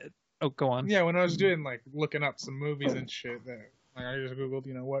yeah. Oh, go on. Yeah, when I was doing, like, looking up some movies and shit, that, like, I just Googled,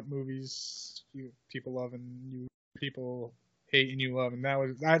 you know, what movies people love and people hate and you love, and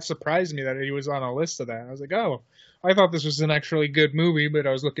that surprised me that he was on a list of that. I was like, oh, I thought this was an actually good movie, but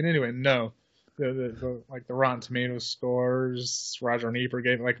I was looking into it. No, the Rotten Tomatoes scores, Roger Ebert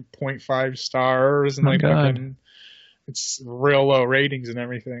gave it like 0.5 stars, and Oh, like God. fucking, it's real low ratings and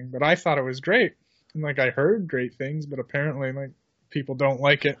everything. But I thought it was great, and like I heard great things, but apparently like people don't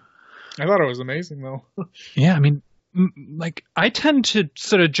like it. I thought it was amazing though. Yeah, I mean, like, I tend to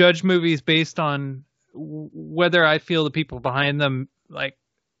sort of judge movies based on whether I feel the people behind them like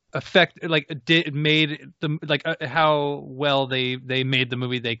made them like how well they made the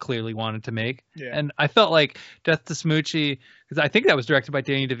movie they clearly wanted to make. Yeah. And I felt like Death to Smoochie, because I think that was directed by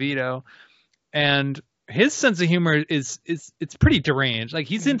Danny DeVito, and his sense of humor is it's pretty deranged. Like,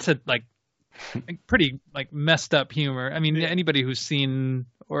 he's into like pretty like messed up humor. I mean, anybody who's seen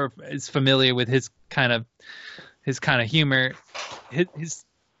or is familiar with his kind of humor,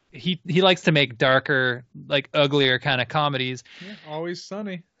 he likes to make darker, like uglier kind of comedies. Yeah, Always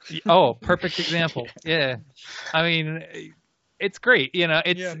Sunny. Oh, perfect example. Yeah. I mean, it's great. You know,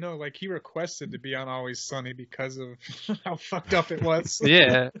 it's Yeah, no, like he requested to be on Always Sunny because of how fucked up it was.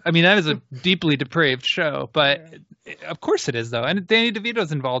 yeah. I mean, that is a deeply depraved show, but of course it is though. And Danny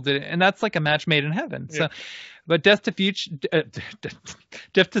DeVito's involved in it, and that's like a match made in heaven. Yeah. So, but Death to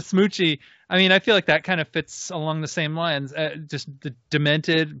Smoochie. I mean, I feel like that kind of fits along the same lines. Just the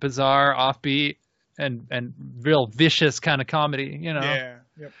demented, bizarre, offbeat, and real vicious kind of comedy. You know. Yeah.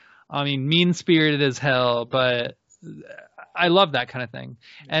 Yep. I mean, mean spirited as hell, but I love that kind of thing.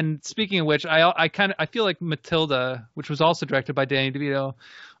 And speaking of which, I feel like Matilda, which was also directed by Danny DeVito,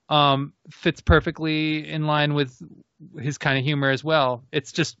 fits perfectly in line with his kind of humor as well.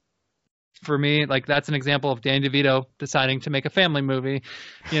 It's just, for me, like that's an example of Danny DeVito deciding to make a family movie,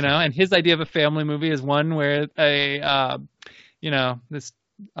 you know. And his idea of a family movie is one where this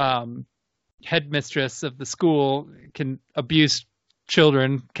headmistress of the school can abuse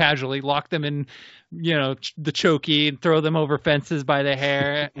children casually, lock them in, you know, the chokey and throw them over fences by the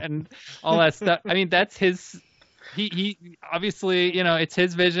hair and all that stuff. I mean, that's his. He obviously, you know, it's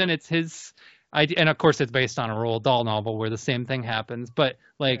his vision, it's his idea, and of course, it's based on a Roald Dahl novel where the same thing happens. But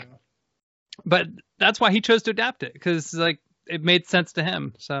but that's why he chose to adapt it, because like it made sense to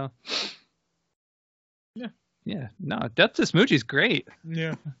him. So yeah, no, Death to Smoochie's great.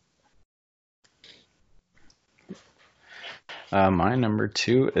 Yeah. My number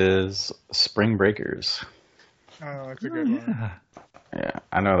 2 is Spring Breakers. Oh, that's a good one. Yeah,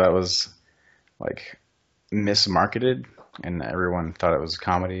 I know that was like mismarketed, and everyone thought it was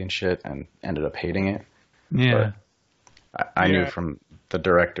comedy and shit, and ended up hating it. Yeah, but I knew from the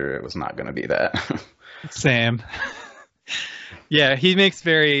director it was not going to be that. Sam. Yeah, he makes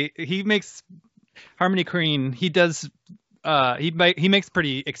Harmony Korine. He does. He makes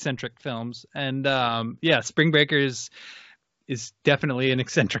pretty eccentric films, and Spring Breakers is definitely an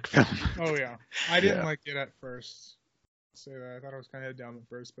eccentric film. Oh yeah, I didn't like it at first. Say that, I thought it was kind of dumb at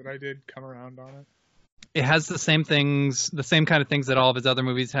first, but I did come around on it. It has the same kind of things that all of his other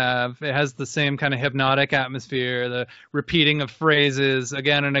movies have. It has the same kind of hypnotic atmosphere, the repeating of phrases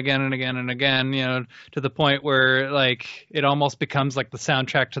again and again and again and again, you know, to the point where like it almost becomes like the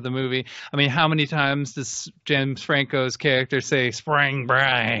soundtrack to the movie. I mean, how many times does James Franco's character say "spring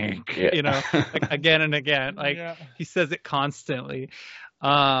break"? Yeah. You know, like again and again. Like he says it constantly.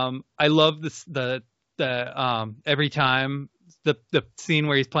 I love the every time. The scene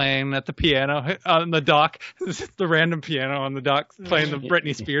where he's playing at the piano on the dock, the random piano on the dock playing the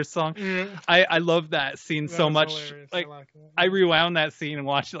Britney Spears song. Yeah. I love that scene so much. Hilarious. Like I I rewound that scene and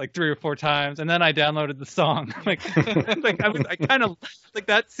watched it like 3 or 4 times, and then I downloaded the song. I kind of like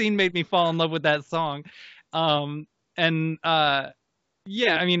that scene made me fall in love with that song. I mean,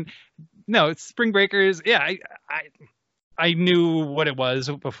 no, it's Spring Breakers. Yeah, I knew what it was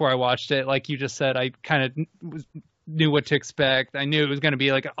before I watched it. Like you just said, I kind of knew what to expect. I knew it was going to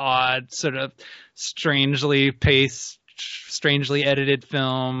be like an odd, sort of strangely paced, strangely edited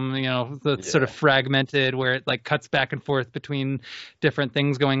film, you know, sort of fragmented, where it like cuts back and forth between different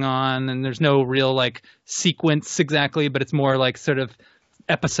things going on, and there's no real like sequence exactly, but it's more like sort of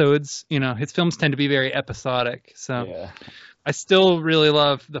episodes. You know, his films tend to be very episodic. So I still really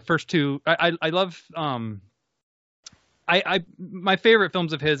love the first two. I love my favorite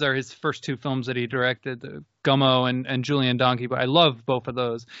films of his are his first 2 films that he directed, the Gummo and Julian Donkey Boy. I love both of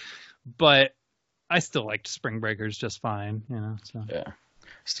those, but I still liked Spring Breakers just fine, you know. So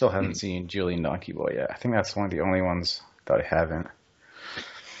Still haven't seen Julian Donkey Boy yet. I think that's one of the only ones that I haven't.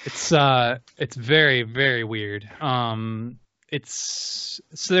 It's very, very weird.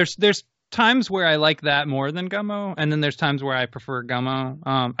 There's times where I like that more than Gummo, and then there's times where I prefer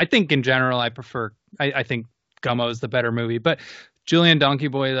Gummo. I think in general I think Gummo is the better movie, but Julian Donkey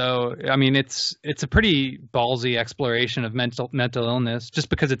Boy, though, I mean, it's a pretty ballsy exploration of mental illness, just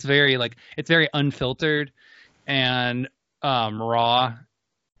because it's very unfiltered and raw,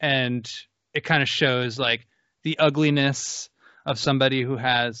 and it kind of shows like the ugliness of somebody who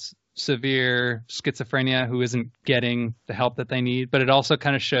has severe schizophrenia who isn't getting the help that they need, but it also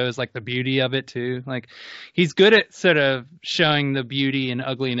kind of shows like the beauty of it too. Like he's good at sort of showing the beauty and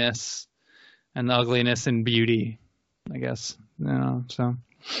ugliness, and the ugliness and beauty, I guess. You know, so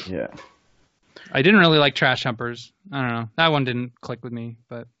yeah. I didn't really like Trash Humpers. I don't know. That one didn't click with me,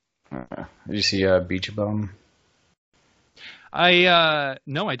 but Did you see Beach Bum?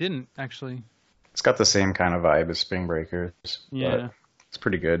 No, I didn't actually. It's got the same kind of vibe as Spring Breakers. Yeah. But it's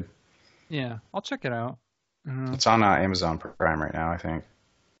pretty good. Yeah, I'll check it out. It's on Amazon Prime right now, I think.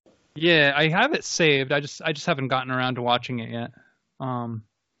 Yeah, I have it saved. I just haven't gotten around to watching it yet.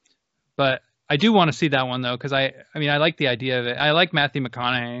 But I do want to see that one though, because I mean I like the idea of it. I like Matthew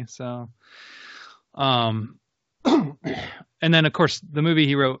McConaughey, so and then of course the movie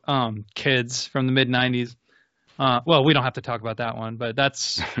he wrote, Kids, from the mid '90s. Well, we don't have to talk about that one, but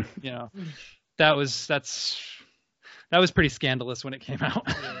that's that was pretty scandalous when it came out.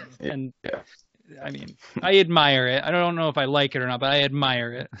 And Yeah. I mean, I admire it. I don't know if I like it or not, but I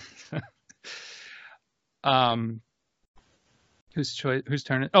admire it. Whose choice? Whose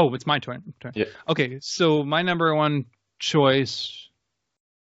turn? Oh, it's my turn. Yeah. Okay, so my number one choice,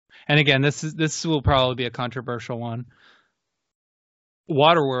 and again, this will probably be a controversial one.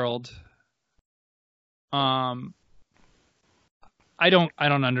 Waterworld. I don't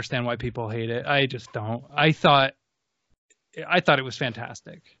understand why people hate it. I just don't. I thought it was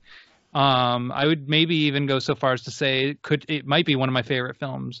fantastic. I would maybe even go so far as to say it might be one of my favorite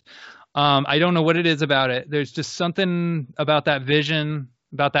films. I don't know what it is about it. There's just something about that vision,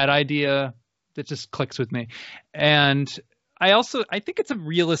 about that idea that just clicks with me. And I think it's a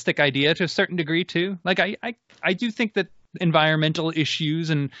realistic idea to a certain degree too. Like I do think that environmental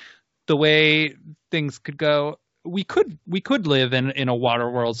issues and the way things could go, we could live in a water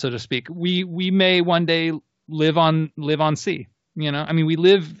world, so to speak. We may one day live on sea. I mean, we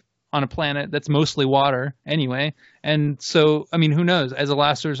live on a planet that's mostly water anyway. And so, I mean, who knows? As a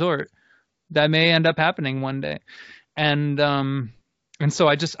last resort, that may end up happening one day. And so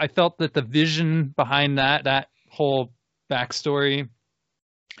I felt that the vision behind that whole backstory,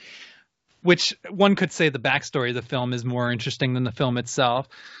 which one could say the backstory of the film is more interesting than the film itself.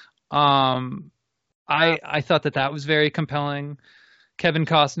 I thought that was very compelling. Kevin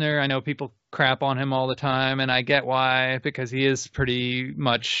Costner, I know people crap on him all the time, and I get why, because he is pretty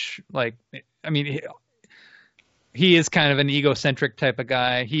much like, I mean, he is kind of an egocentric type of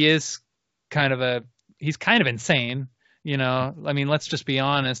guy. He's kind of insane, I mean, let's just be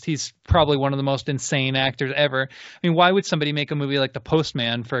honest. He's probably one of the most insane actors ever. I mean, why would somebody make a movie like The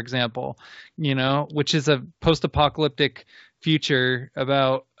Postman, for example, which is a post-apocalyptic future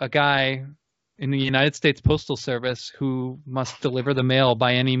about a guy in the United States Postal Service who must deliver the mail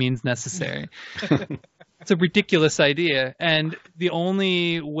by any means necessary. It's a ridiculous idea. And the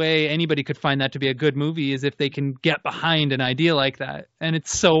only way anybody could find that to be a good movie is if they can get behind an idea like that. And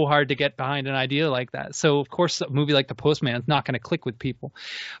it's so hard to get behind an idea like that. So, of course, a movie like The Postman is not going to click with people.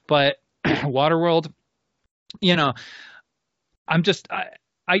 But Waterworld, it's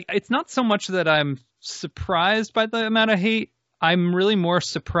not so much that I'm surprised by the amount of hate. I'm really more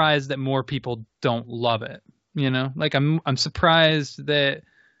surprised that more people don't love it. Like I'm surprised that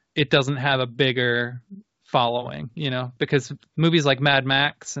it doesn't have a bigger following, because movies like Mad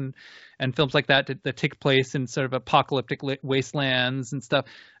Max and films like that take place in sort of apocalyptic wastelands and stuff.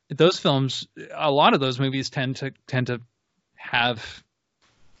 Those films, a lot of those movies tend to have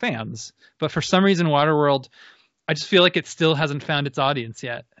fans, but for some reason, Waterworld, I just feel like it still hasn't found its audience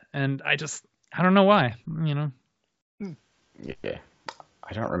yet, and I don't know why. Yeah,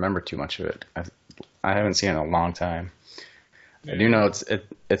 I don't remember too much of it. I haven't seen it in a long time. I do know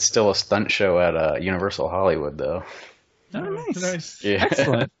it's still a stunt show at Universal Hollywood, though. Oh, nice. Yeah.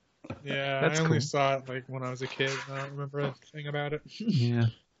 Excellent. Yeah, That's I only cool. saw it like when I was a kid. I don't remember a thing about it. Yeah,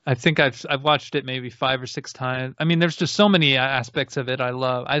 I think I've watched it maybe 5 or 6 times. I mean, there's just so many aspects of it I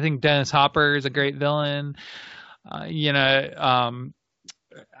love. I think Dennis Hopper is a great villain. You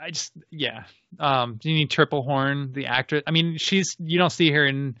need Triple Horn, the actress. I mean, you don't see her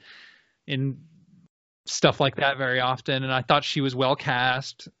in stuff like that very often, and I thought she was well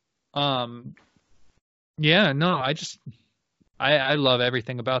cast. I love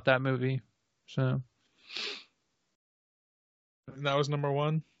everything about that movie. So And that was number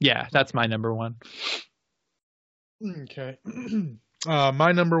one. yeah, that's my number one. Okay.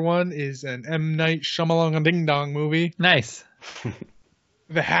 My number one is an M. Night Shyamalan Ding Dong movie, Nice.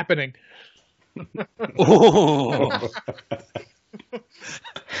 The Happening. Oh.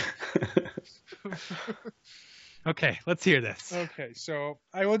 Okay, let's hear this. Okay, so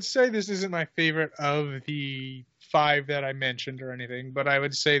I would say this isn't my favorite of the 5 that I mentioned or anything, but I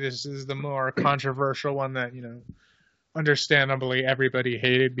would say this is the more controversial one that, understandably everybody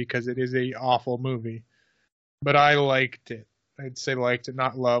hated because it is a awful movie. But I liked it. I'd say liked it,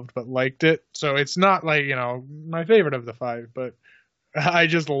 not loved, but liked it. So it's not like, my favorite of the 5, but I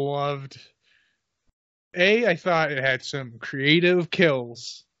just loved. I thought it had some creative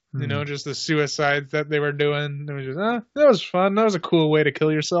kills. Just the suicides that they were doing. It was just, that was fun. That was a cool way to kill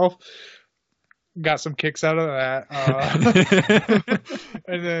yourself. Got some kicks out of that.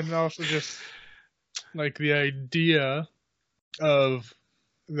 And then also just like the idea of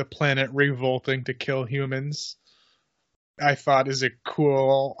the planet revolting to kill humans, I thought is a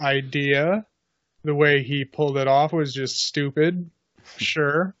cool idea. The way he pulled it off was just stupid.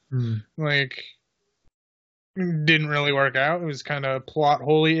 Sure. Like, didn't really work out. It was kind of plot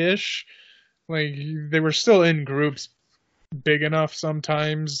holy-ish. Like they were still in groups big enough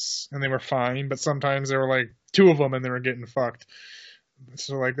sometimes, and they were fine. But sometimes there were like two of them, and they were getting fucked.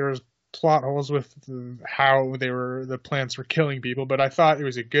 So like there was plot holes with how the plants were killing people. But I thought it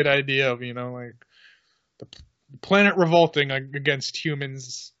was a good idea of like the planet revolting against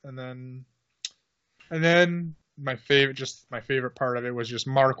humans, and then my favorite part of it was just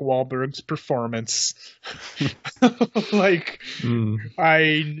Mark Wahlberg's performance. Like,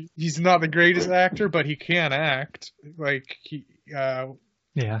 he's not the greatest actor, but he can act. Like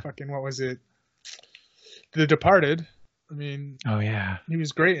fucking what was it? The Departed. I mean, oh yeah, he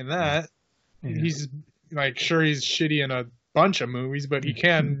was great in that. Yeah. He's like, sure, he's shitty in a bunch of movies, but he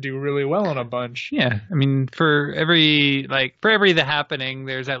can do really well in a bunch. Yeah, I mean, for every The Happening,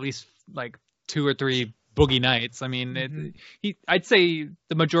 there's at least like 2 or 3 Boogie Nights. I mean, I'd say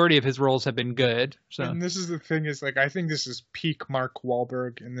the majority of his roles have been good. So. And this is the thing is, like, I think this is peak Mark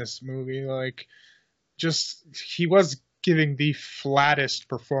Wahlberg in this movie. Like, just, he was giving the flattest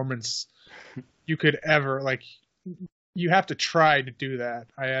performance you could ever, like, you have to try to do that.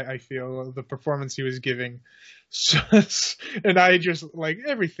 I feel the performance he was giving. So, and I just, like,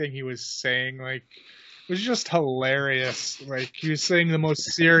 everything he was saying, like, was just hilarious. Like, he was saying the most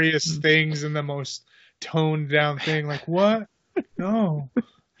serious things and the most toned down thing, like, what? No.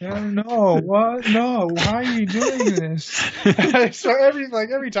 No, what? No, why are you doing this? So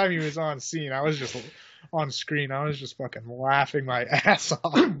every time he was on scene, I was just on screen, I was just fucking laughing my ass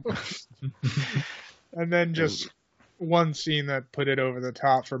off. And then just one scene that put it over the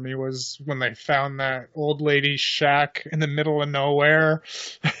top for me was when they found that old lady's shack in the middle of nowhere,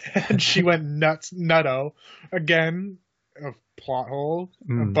 and she went nutto. Again, a plot hole.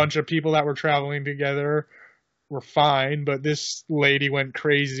 A bunch of people that were traveling together were fine, but this lady went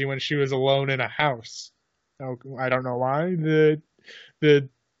crazy when she was alone in a house. I don't know why. The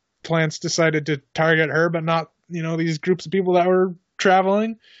plants decided to target her, but not, these groups of people that were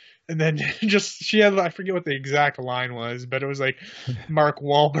traveling. And then she had, I forget what the exact line was, but it was like Mark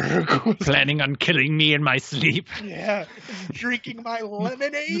Wahlberg was planning on killing me in my sleep. Yeah, drinking my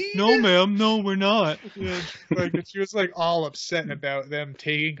lemonade. No, ma'am, no, we're not. Yeah, like she was like all upset about them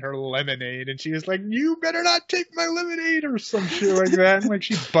taking her lemonade, and she was like, "You better not take my lemonade," or some shit like that. And like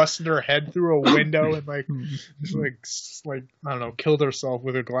she busted her head through a window and just like I don't know, killed herself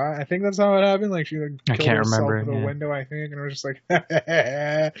with a glass. I think that's how it happened. Like she killed herself with a window, I think, and it was just like.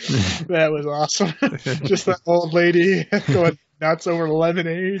 That was awesome. Just that old lady going nuts over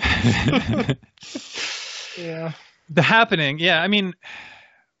lemonade. Yeah. The Happening. Yeah. I mean,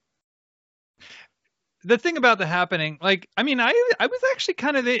 the thing about The Happening, like, I mean, I was actually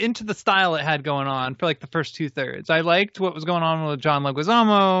kind of into the style it had going on for like the first 2/3. I liked what was going on with John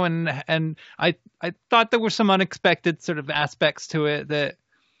Leguizamo, and I thought there were some unexpected sort of aspects to it that,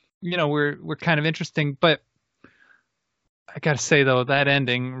 were kind of interesting, but I gotta say though, that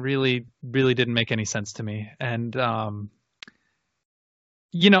ending really, really didn't make any sense to me. And the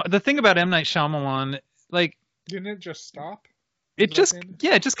thing about M. Night Shyamalan, like, didn't it just stop? It just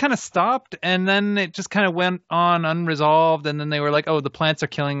kind of stopped, and then it just kind of went on unresolved. And then they were like, "Oh, the plants are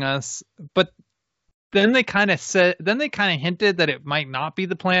killing us," but then they kind of hinted that it might not be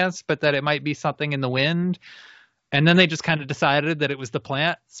the plants, but that it might be something in the wind. And then they just kind of decided that it was the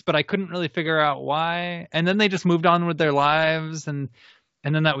plants, but I couldn't really figure out why. And then they just moved on with their lives, and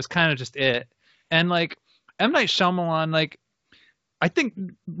then that was kind of just it. And like M. Night Shyamalan, like I think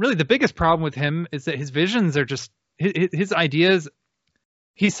really the biggest problem with him is that his visions are just his ideas.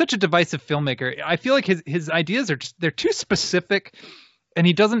 He's such a divisive filmmaker. I feel like his ideas they're too specific, and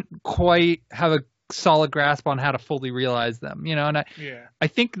he doesn't quite have a solid grasp on how to fully realize them. And I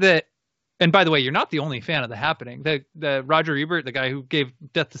think that. And by the way, you're not the only fan of The Happening. The Roger Ebert, the guy who gave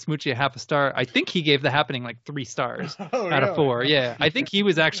Death to Smoochy a 0.5 star, I think he gave The Happening like 3 stars out of 4. Yeah, I think he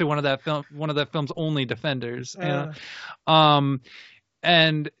was actually one of that film's only defenders. And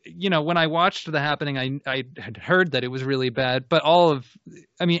when I watched The Happening, I had heard that it was really bad, but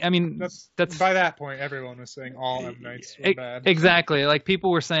I mean that's by that point everyone was saying all M. Nights were bad. Exactly, like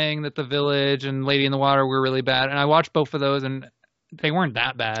people were saying that The Village and Lady in the Water were really bad, and I watched both of those and. They weren't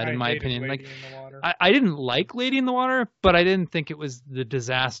that bad, in my opinion. Lady like, in the Water. I didn't like Lady in the Water, but I didn't think it was the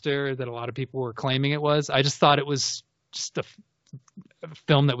disaster that a lot of people were claiming it was. I just thought it was just a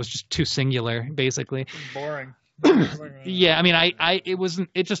film that was just too singular, basically. Boring. Yeah, I mean,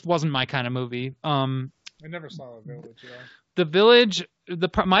 it just wasn't my kind of movie. I never saw The Village. Yeah. The Village,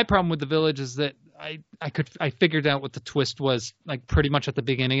 my problem with The Village is that I figured out what the twist was like pretty much at the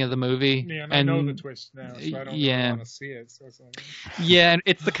beginning of the movie. Yeah, and I know the twist now, so I don't really want to see it. So it's like... Yeah, and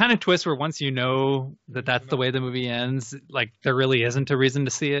it's the kind of twist where once you know that that's the way the movie ends, like there really isn't a reason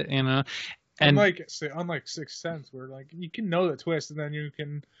to see it, you know. And unlike Sixth Sense, where like you can know the twist and then you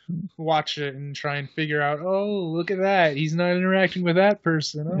can watch it and try and figure out, oh, look at that, he's not interacting with that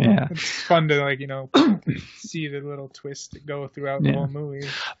person. Oh, yeah, it's fun to like see the little twist go throughout the whole movie.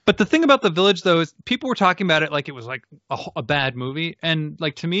 But the thing about The Village though is people were talking about it like it was like a bad movie, and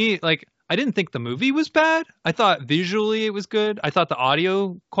like to me, like I didn't think the movie was bad. I thought visually it was good. I thought the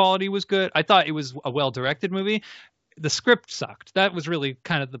audio quality was good. I thought it was a well-directed movie. The script sucked. That was really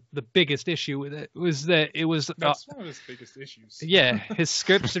kind of the biggest issue with it, was that it was... That's one of his biggest issues. Yeah, his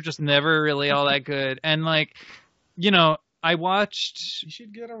scripts are just never really all that good. And like, I watched... You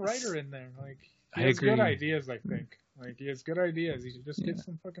should get a writer in there. Like, I he has agree. good ideas, I think. Like, he has good ideas. He should just get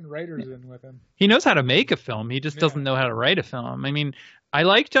some fucking writers in with him. He knows how to make a film. He just doesn't know how to write a film. I mean, I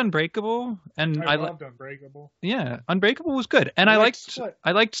liked Unbreakable, and I loved Unbreakable. Yeah, Unbreakable was good, and I liked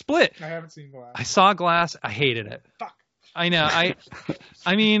Split. I haven't seen Glass. I saw Glass. I hated it. Fuck. I know.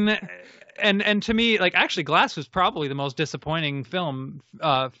 I mean, and to me, like actually, Glass was probably the most disappointing film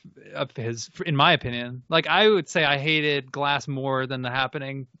of his, in my opinion. Like I would say, I hated Glass more than The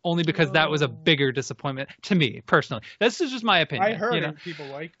Happening, only because that was a bigger disappointment to me personally. This is just my opinion. I heard it people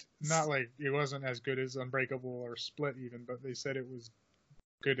liked, not like it wasn't as good as Unbreakable or Split even, but they said it was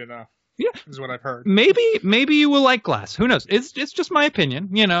good enough. Yeah, is what I've heard. Maybe you will like Glass. Who knows? It's just my opinion.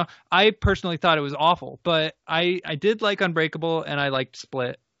 I personally thought it was awful, but I did like Unbreakable and I liked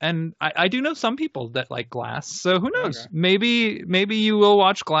Split, and I do know some people that like Glass. So who knows? Okay. Maybe you will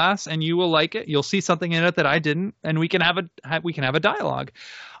watch Glass and you will like it. You'll see something in it that I didn't, and we can have a dialogue.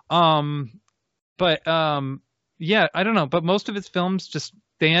 Yeah, I don't know, but most of his films just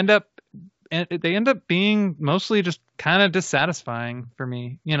they end up being mostly just kind of dissatisfying for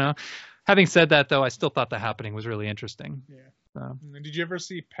me, Having said that, though, I still thought The Happening was really interesting. Yeah. So. Did you ever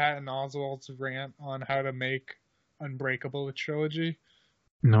see Patton Oswalt's rant on how to make Unbreakable a trilogy?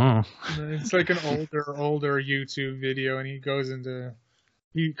 No. It's like an older YouTube video, and he goes into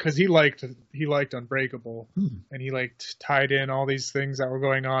because he liked Unbreakable, and he tied in all these things that were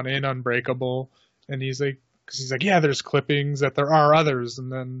going on in Unbreakable, and he's like, yeah, there's clippings that there are others,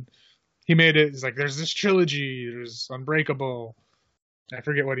 and then he made it. He's like, there's this trilogy, there's Unbreakable. I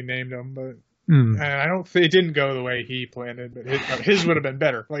forget what he named them, but and I don't. It didn't go the way he planned it, but his would have been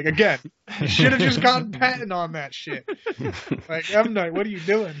better. Like again, you should have just gotten Patton on that shit. Like M. Night, what are you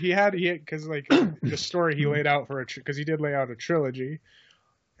doing? He because like the story he laid out because he did lay out a trilogy,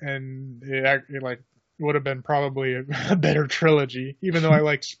 and it like would have been probably a better trilogy, even though I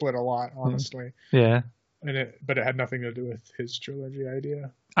liked Split a lot, honestly. Yeah. But it had nothing to do with his trilogy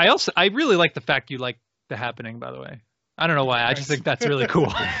idea. I really like the fact you like The Happening, by the way. I don't know why. I just think that's really cool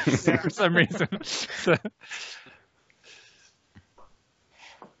for some reason. So.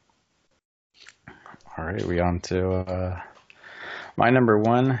 All right, we on to my number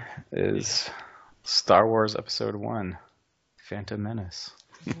one is Star Wars Episode 1, Phantom Menace.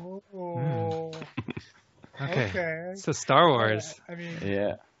 Oh. Okay. So Star Wars. I mean,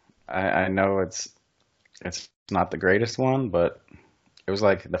 yeah, I know it's not the greatest one, but it was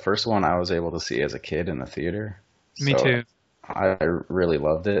like the first one I was able to see as a kid in the theater. Me too. I really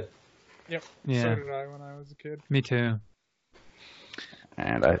loved it. Yep. Yeah. So did I when I was a kid. Me too.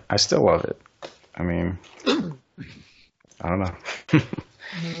 And I still love it. I mean, I don't know.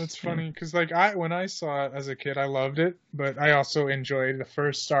 It's funny because when I saw it as a kid, I loved it, but I also enjoyed the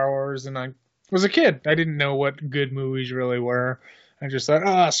first Star Wars, and I was a kid. I didn't know what good movies really were. I just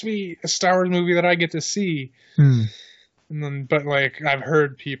thought, sweet, a Star Wars movie that I get to see. And then, but I've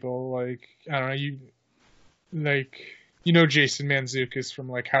heard people I don't know, Jason Mantzoukas from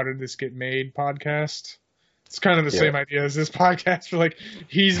How Did This Get Made podcast. It's kind of the same idea as this podcast. But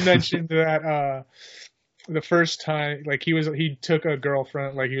he's mentioned that the first time, he took a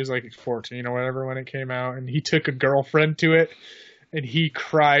girlfriend, he was 14 or whatever when it came out, and he took a girlfriend to it, and he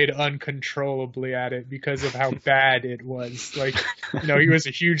cried uncontrollably at it because of how bad it was. He was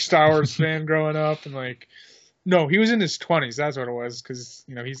a huge Star Wars fan growing up, and no, he was in his 20s. That's what it was, because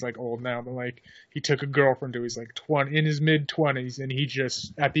he's old now. But he took a girlfriend to his 20 in his mid 20s, and he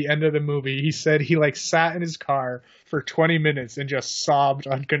just at the end of the movie, he said he sat in his car for 20 minutes and just sobbed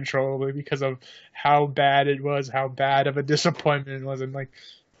uncontrollably because of how bad it was, how bad of a disappointment it was, and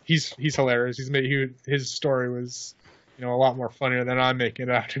he's hilarious. His story was a lot more funnier than I'm making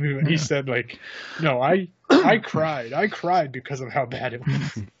it out to be. But he said no, I cried because of how bad it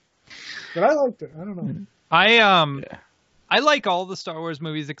was. But I liked it. I don't know. I like all the Star Wars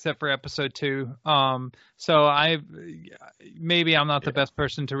movies except for Episode 2. So maybe I'm not the best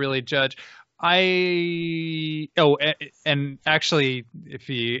person to really judge. And actually, if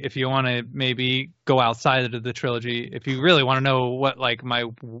you want to maybe go outside of the trilogy, if you really want to know what like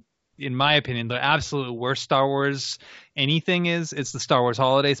in my opinion, the absolute worst Star Wars anything is, it's the Star Wars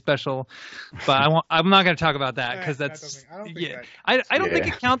Holiday Special. But I'm not going to talk about that because that's I don't think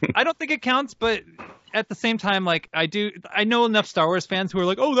it counts. I don't think it counts. But at the same time, like I know enough Star Wars fans who are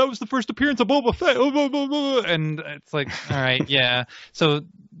like, oh, that was the first appearance of Boba Fett, and it's like, all right, yeah. So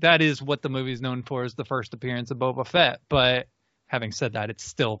that is what the movie's known for, is the first appearance of Boba Fett. But having said that, it's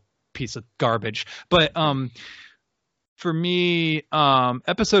still a piece of garbage. But for me,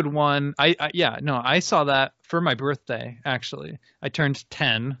 Episode 1, I saw that for my birthday, actually. I turned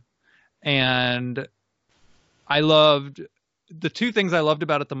 10, and I loved the two things I loved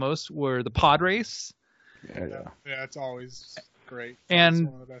about it the most were the pod race. Yeah, it's always great. And it's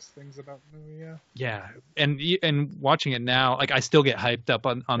one of the best things about the movie, yeah. And watching it now, like I still get hyped up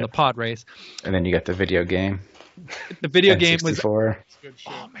on the pod race. And then you got the video game. The video game was good shit.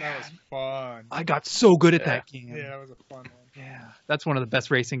 Oh, man. That was fun. I got so good at that game. Yeah, that was a fun one. Yeah, that's one of the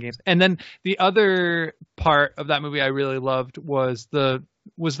best racing games. And then the other part of that movie I really loved was the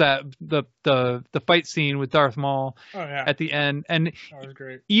fight scene with Darth Maul at the end. And that was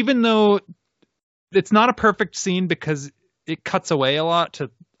great. Even though it's not a perfect scene because it cuts away a lot to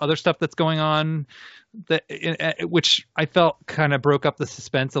other stuff that's going on, which I felt kind of broke up the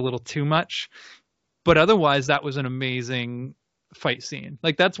suspense a little too much. But otherwise, that was an amazing fight scene.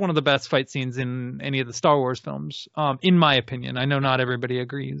 Like, that's one of the best fight scenes in any of the Star Wars films, in my opinion. I know not everybody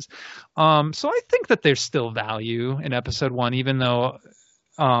agrees. So I think that there's still value in Episode 1, even though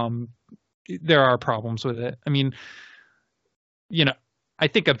there are problems with it. I mean, I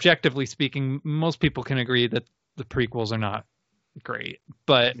think objectively speaking, most people can agree that the prequels are not great.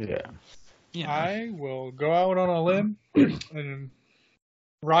 But I will go out on a limb and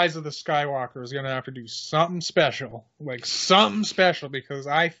Rise of the Skywalker is going to have to do something special. Like, something special, because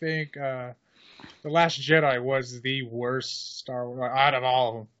I think The Last Jedi was the worst Star Wars, out of all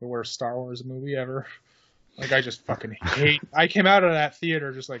of them, the worst Star Wars movie ever. Like, I just fucking hate. I came out of that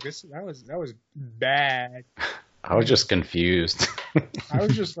theater just like, that was bad. I was just confused. I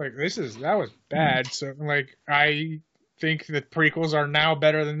was just like, that was bad. So, like, I think that prequels are now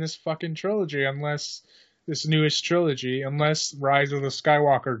better than this fucking trilogy, this newest trilogy, unless Rise of the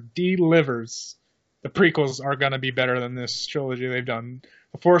Skywalker delivers. The prequels are going to be better than this trilogy they've done.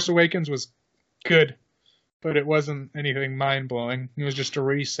 The Force Awakens was good, but it wasn't anything mind-blowing. It was just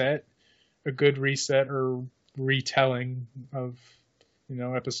a good reset or retelling of,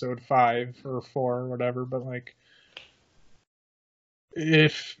 Episode 5 or 4 or whatever. But, like,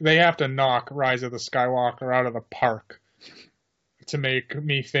 if they have to knock Rise of the Skywalker out of the park to make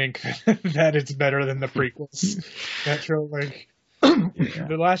me think that it's better than the prequels.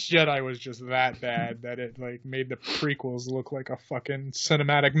 The Last Jedi was just that bad that it like made the prequels look like a fucking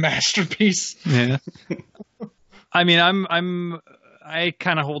cinematic masterpiece. Yeah. I mean, I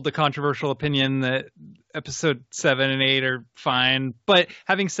kind of hold the controversial opinion that Episode 7 and 8 are fine, but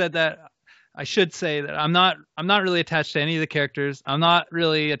having said that, I should say that I'm not really attached to any of the characters. I'm not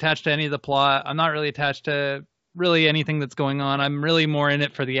really attached to any of the plot. I'm not really attached to really anything that's going on. I'm really more in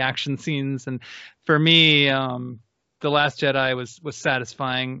it for the action scenes, and for me, The Last Jedi was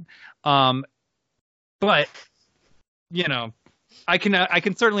satisfying. But I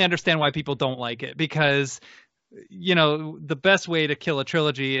can certainly understand why people don't like it, because the best way to kill a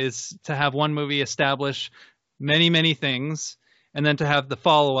trilogy is to have one movie establish many things, and then to have the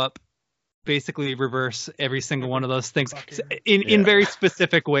follow-up basically reverse every single one of those things in very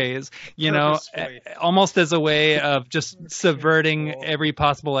specific ways, almost as a way of just subverting every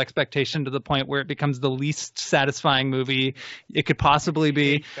possible expectation to the point where it becomes the least satisfying movie it could possibly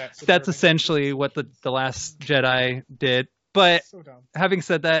be. That's essentially what the Last Jedi did. But having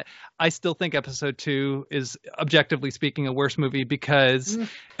said that, I still think Episode 2 is, objectively speaking, a worse movie because,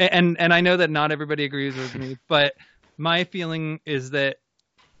 and I know that not everybody agrees with me, but my feeling is that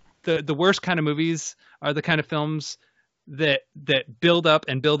the worst kind of movies are the kind of films that build up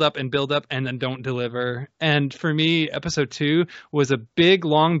and build up and build up and then don't deliver. And for me, Episode 2 was a big,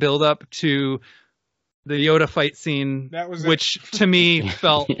 long build up to the Yoda fight scene, which to me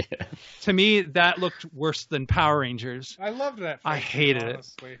felt, to me, that looked worse than Power Rangers. I loved that fight I hated scene,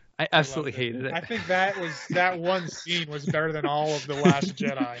 honestly. it. I absolutely hated it. I think that one scene was better than all of The Last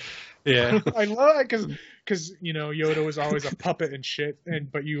Jedi. Yeah. I love it because Yoda was always a puppet and shit,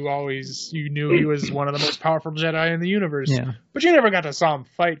 but you knew he was one of the most powerful Jedi in the universe. Yeah. But you never got to saw him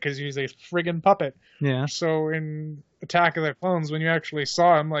fight because he was a friggin' puppet. Yeah. So in Attack of the Clones, when you actually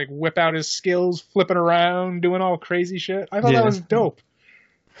saw him like whip out his skills, flipping around, doing all crazy shit, I thought that was dope.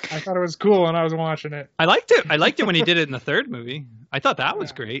 I thought it was cool when I was watching it. I liked it. I liked it when he did it in the third movie. I thought that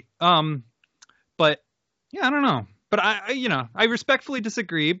was great. But yeah, I don't know. But I respectfully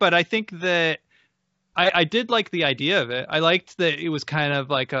disagree. But I think that I did like the idea of it. I liked that it was kind of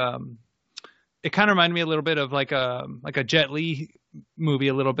like it kind of reminded me a little bit of like a Jet Li movie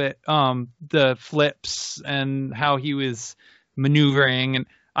a little bit. The flips and how he was maneuvering, and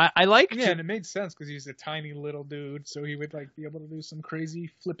I liked. Yeah, and it made sense because he's a tiny little dude, so he would like be able to do some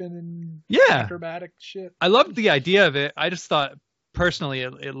crazy flipping and acrobatic shit. I loved the idea of it. I just thought personally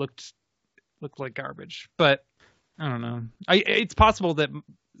it looked like garbage, but I don't know. It's possible that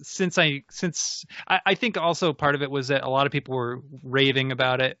since I think also part of it was that a lot of people were raving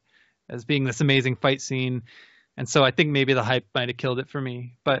about it as being this amazing fight scene, and so I think maybe the hype might have killed it for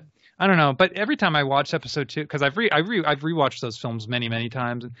me. But I don't know. But every time I watch episode 2, because I've rewatched those films many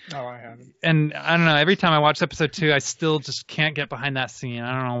times. Oh, I haven't. And I don't know. Every time I watch episode 2, I still just can't get behind that scene.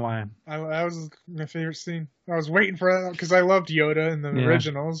 I don't know why. That was my favorite scene. I was waiting for that because I loved Yoda in the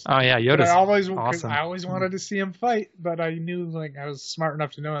originals. Oh yeah, Yoda's awesome. I always wanted to see him fight, but I knew like I was smart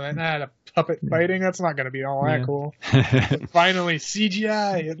enough to know that the puppet fighting, that's not going to be all that cool. But finally,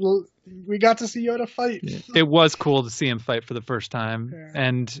 CGI. We got to see Yoda fight. It was cool to see him fight for the first time,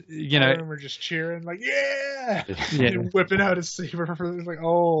 and I remember just cheering like and whipping out his saber. It's like,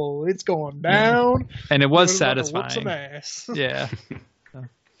 oh, it's going down, and it was satisfying. Whoop some ass. Yeah.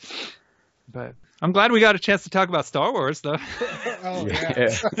 But I'm glad we got a chance to talk about Star Wars, though. Oh,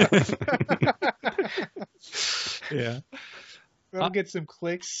 yeah. Yeah. We'll get some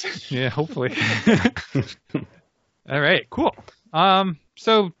clicks. Yeah, hopefully. All right, cool.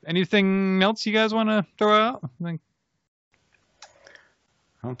 So anything else you guys want to throw out? I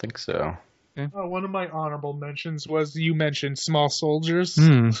don't think so. Okay. One of my honorable mentions was you mentioned Small Soldiers.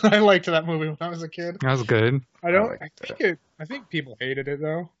 I liked that movie when I was a kid. That was good. I think people hated it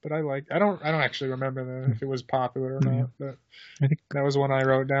though, but I don't actually remember if it was popular or not. But I think that was one I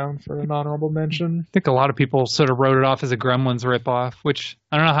wrote down for an honorable mention. I think a lot of people sort of wrote it off as a Gremlins ripoff, which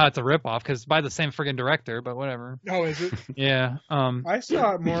I don't know how it's a ripoff because it's by the same friggin' director, but whatever. Oh, is it? Yeah. I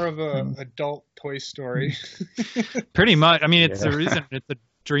saw it more of a adult Toy Story. Pretty much. I mean, it's the reason it's a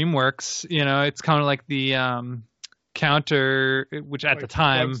DreamWorks. It's kind of like the counter, which at the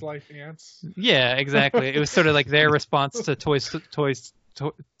time, Bugs Life Ants. Yeah, exactly. It was sort of like their response to Toy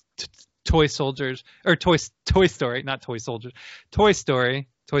Soldiers or Toy Story, not Toy Soldiers. Toy Story.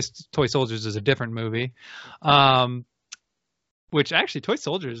 Toy Soldiers is a different movie. Which actually, Toy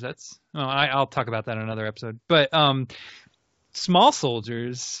Soldiers. I'll talk about that in another episode. But Small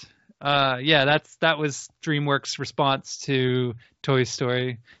Soldiers. That was DreamWorks' response to Toy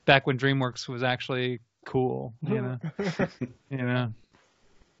Story back when DreamWorks was actually cool,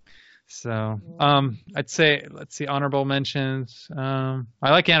 So, I'd say, let's see, honorable mentions. I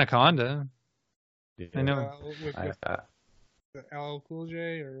like Anaconda. Yeah. I know. The LL Cool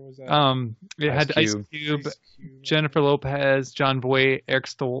J, or was that? It had Ice Cube, Jennifer Lopez, John Voight, Eric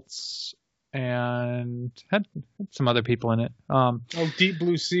Stoltz, and had some other people in it. Deep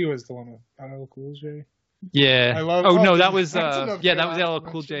Blue Sea was the one with LL Cool J. Yeah. I love. No, that was that was LL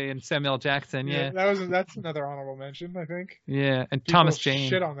Cool J and Samuel Jackson. Yeah. That's another honorable mention, I think. Yeah, and People Thomas Jane.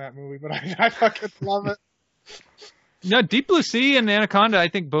 Shit on that movie, but I fucking love it. No, Deep Blue Sea and Anaconda, I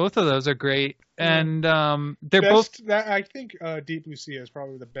think both of those are great, and they're both. I think Deep Blue Sea is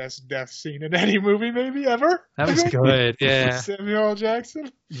probably the best death scene in any movie, maybe ever. That was good. Yeah. Samuel L.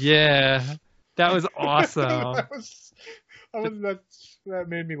 Jackson. Yeah, that was awesome. That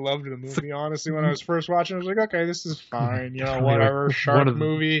made me love the movie. Honestly, when I was first watching, I was like, okay, this is fine. Whatever, shark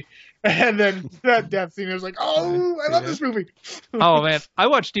movie. And then that death scene, I was like, oh, I love this movie. Oh man, I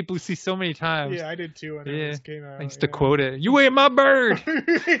watched Deep Blue Sea so many times. Yeah, I did too when it first came out. I used to quote it. You ate my bird.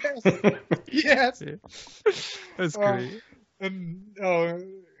 Yes. Yeah. That's great. And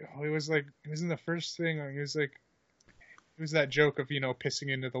it was in the first thing. It was that joke of pissing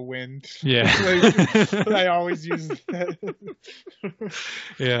into the wind. Yeah. I always use that.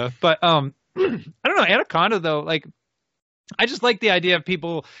 Yeah, but I don't know, Anaconda though, like I just like the idea of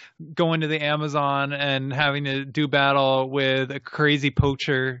people going to the Amazon and having to do battle with a crazy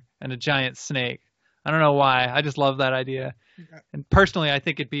poacher and a giant snake. I don't know why. I just love that idea. And personally, I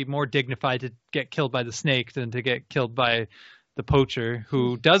think it'd be more dignified to get killed by the snake than to get killed by the poacher,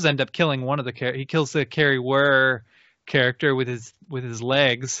 who does end up killing one of the he kills the Carrie Wurr character with his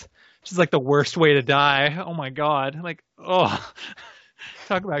legs. which is like the worst way to die. Oh my God. Like, oh,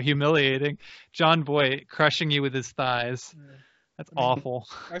 talk about humiliating. John Voight crushing you with his thighs. Yeah. That's I mean, awful.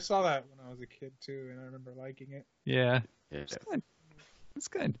 I saw that when I was a kid too, and I remember liking it. Yeah. Yeah. It's good. It's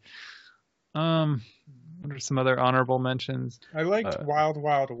good. What are some other honorable mentions? I liked Wild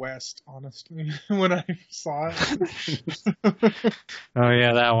Wild West, honestly, when I saw it. Oh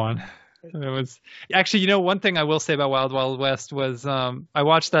yeah, that one. It was actually, one thing I will say about Wild Wild West was I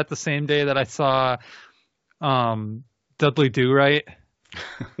watched that the same day that I saw Dudley Do-Right,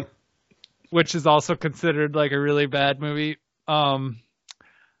 which is also considered like a really bad movie. But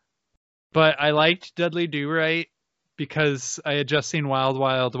I liked Dudley Do-Right because I had just seen Wild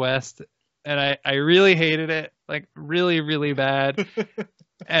Wild West, and I really hated it, like really, really bad.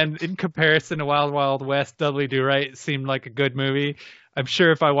 And in comparison to Wild Wild West, Dudley Do-Right seemed like a good movie. I'm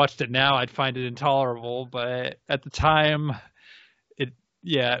sure if I watched it now, I'd find it intolerable, but at the time,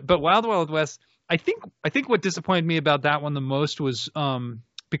 But Wild Wild West, I think what disappointed me about that one the most was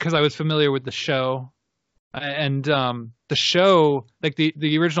because I was familiar with the show, and the show, like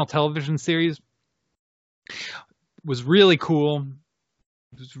the original television series, was really cool.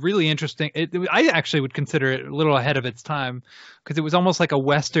 It was really interesting. I actually would consider it a little ahead of its time because it was almost like a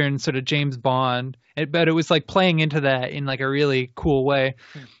Western sort of James Bond, but it was like playing into that in like a really cool way.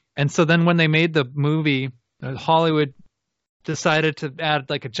 And so then when they made the movie, Hollywood decided to add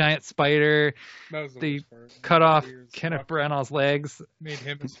like a giant spider. That was the They worst part. cut off Weird as Kenneth fuck. Branagh's legs. Made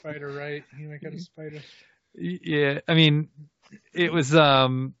him a spider, right? He might get a spider. Yeah, I mean, it was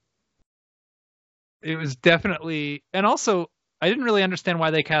definitely, and also I didn't really understand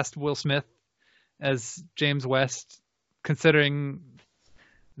why they cast Will Smith as James West, considering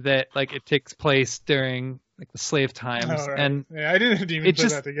that like it takes place during like the slave times. Oh, right. And yeah, I didn't even it put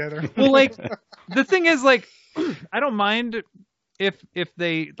just- that together. well, like the thing is, like, I don't mind if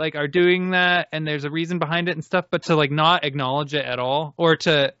they like are doing that and there's a reason behind it and stuff, but to like not acknowledge it at all, or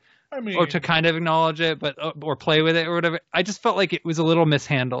to kind of acknowledge it, but or play with it or whatever. I just felt like it was a little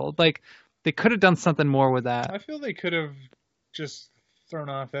mishandled. Like they could have done something more with that. I feel they could have just thrown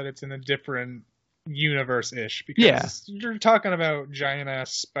off that it's in a different universe-ish, because you're talking about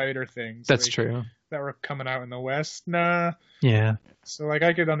giant-ass spider things. That's like, true. That were coming out in the West. Nah. Yeah. So, like,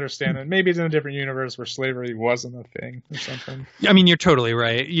 I could understand it. Maybe it's in a different universe where slavery wasn't a thing or something. I mean, you're totally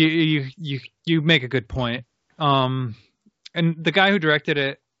right. You make a good point. And the guy who directed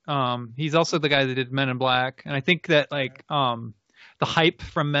it, he's also the guy that did Men in Black, and I think that like the hype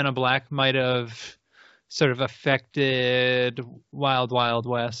from Men in Black might have sort of affected Wild Wild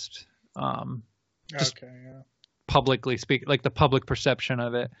West. Just Okay, yeah. publicly speak, like the public perception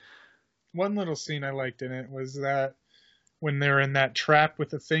of it. One little scene I liked in it was that when they were in that trap with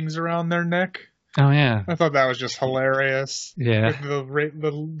the things around their neck. Oh yeah, I thought that was just hilarious. yeah. With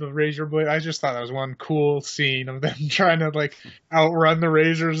the razor blade. I just thought that was one cool scene of them trying to like outrun the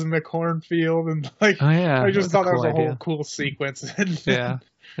razors in the cornfield, and like Oh yeah. I just thought that was a cool whole cool sequence. And Yeah.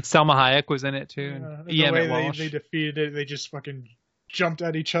 And Selma Hayek was in it too. and E. the way Emmett Walsh. they defeated it, they just fucking jumped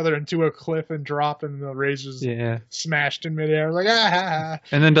at each other into a cliff and dropped, and the razors Yeah. smashed in midair. Like ah!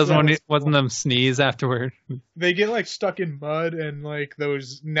 And then That was wasn't them sneeze afterward? They get like stuck in mud, and like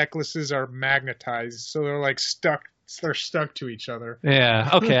those necklaces are magnetized, so they're like stuck. They're stuck to each other. Yeah.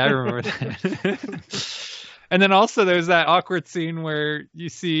 Okay, I remember that. And then also there's that awkward scene where you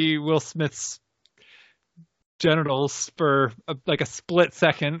see Will Smith's genitals for like a split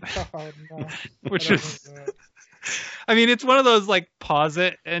second, Oh, no. which I is, don't know. I mean, it's one of those like pause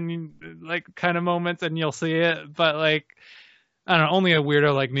it and like kind of moments and you'll see it, but like, I don't know, only a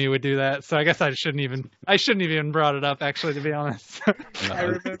weirdo like me would do that. So I guess I shouldn't even brought it up, actually, to be honest. I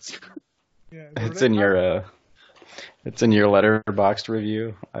remember. Yeah, It's in your Letterboxd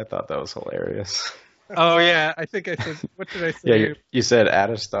review. I thought that was hilarious. Oh yeah, I think I said, what did I say? Yeah, you said add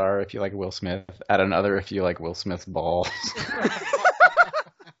a star if you like Will Smith, add another if you like Will Smith's balls.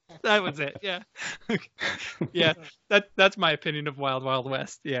 That was it. Yeah. Yeah. That's my opinion of Wild Wild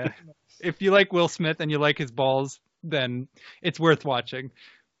West. Yeah. If you like Will Smith and you like his balls, then it's worth watching.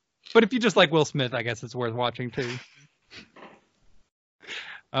 But if you just like Will Smith, I guess it's worth watching too.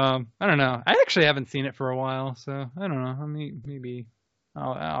 I don't know. I actually haven't seen it for a while, so I don't know. I mean, maybe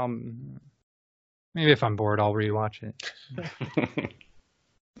maybe if I'm bored, I'll rewatch it.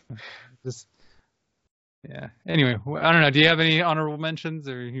 Just yeah. Anyway, I don't know. Do you have any honorable mentions,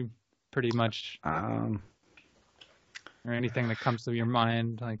 or are you pretty much, or anything that comes to your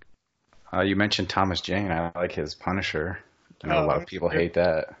mind? Like, You mentioned Thomas Jane. I like his Punisher. I know a lot of people hate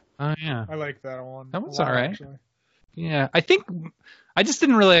that. oh yeah, I like that one. That one's a lot, alright. actually. Yeah, I think I just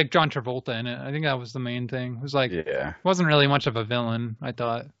didn't really like John Travolta in it. I think that was the main thing. It was like Yeah. wasn't really much of a villain, I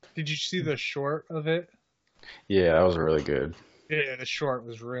thought. Did you see the short of it? Yeah, that was really good. Yeah, the short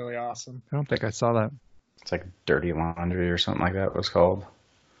was really awesome. I don't think I saw that. It's like Dirty Laundry or something like that it was called.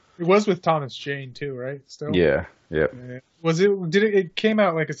 It was with Thomas Jane too, right? Still. Yeah. Yep. Yeah. Was it? Did it? It came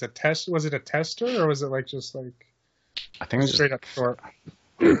out like it's a test. Was it a tester or was it like just like I think it was straight up short? I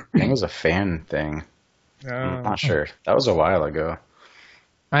think it was a fan thing. I'm not sure. That was a while ago.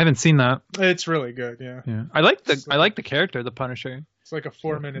 I haven't seen that. It's really good. Yeah. Yeah, I like the character, the Punisher. It's like a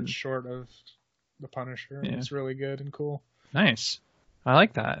 4-minute short of the Punisher. And Yeah. It's really good and cool. Nice. I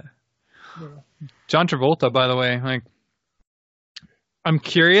like that. Yeah. John Travolta, by the way, like I'm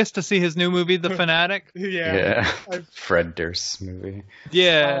curious to see his new movie, The Fanatic. Yeah. Fred Durst movie.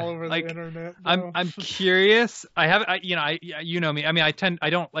 Yeah, All over like the internet. I'm curious. You know me. I mean, I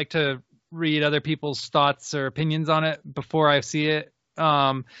don't like to read other people's thoughts or opinions on it before I see it,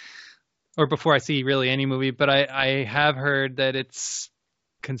 or before I see really any movie. But I have heard that it's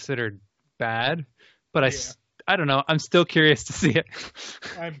considered bad. But I don't know. I'm still curious to see it.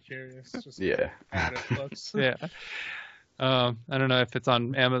 I'm curious. Just Yeah. how bad it looks. Yeah. I don't know if it's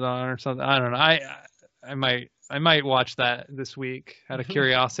on Amazon or something. I don't know. I might watch that this week out of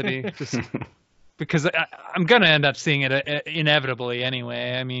curiosity, just because I'm gonna end up seeing it inevitably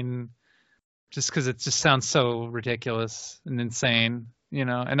anyway. I mean, just because it just sounds so ridiculous and insane, you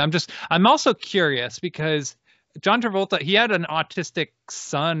know. And I'm also curious because John Travolta, he had an autistic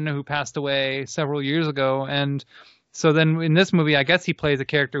son who passed away several years ago, and so then in this movie, I guess he plays a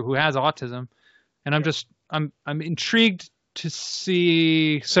character who has autism, and I'm intrigued to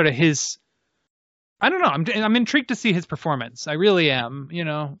see sort of his. I don't know. I'm intrigued to see his performance. I really am. You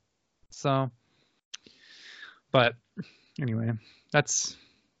know, so. But anyway, that's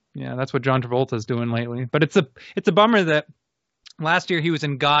what John Travolta is doing lately. But it's a bummer that last year he was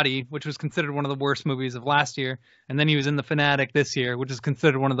in Gotti, which was considered one of the worst movies of last year, and then he was in The Fanatic this year, which is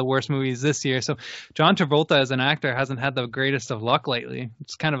considered one of the worst movies this year. So John Travolta as an actor hasn't had the greatest of luck lately.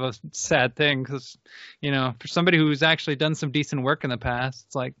 It's kind of a sad thing because, you know, for somebody who's actually done some decent work in the past,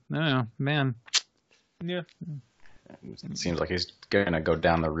 it's like, oh man. Yeah. It seems like he's gonna go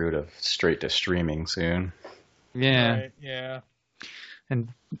down the route of straight to streaming soon. Yeah. Right, yeah. And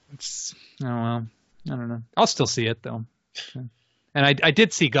it's, oh well, I don't know. I'll still see it though. And I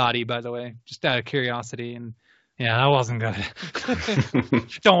did see Gotti, by the way, just out of curiosity, and yeah, that wasn't good.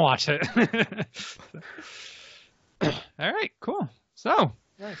 Don't watch it. All right, cool. So,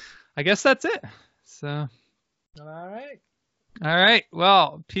 Nice. I guess that's it. So, All all right.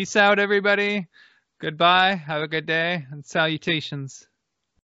 Well, peace out, everybody. Goodbye. Have a good day, and salutations.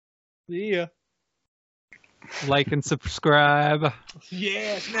 See ya. Like and subscribe,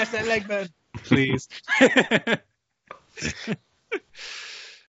 Yeah, smash that like button. please.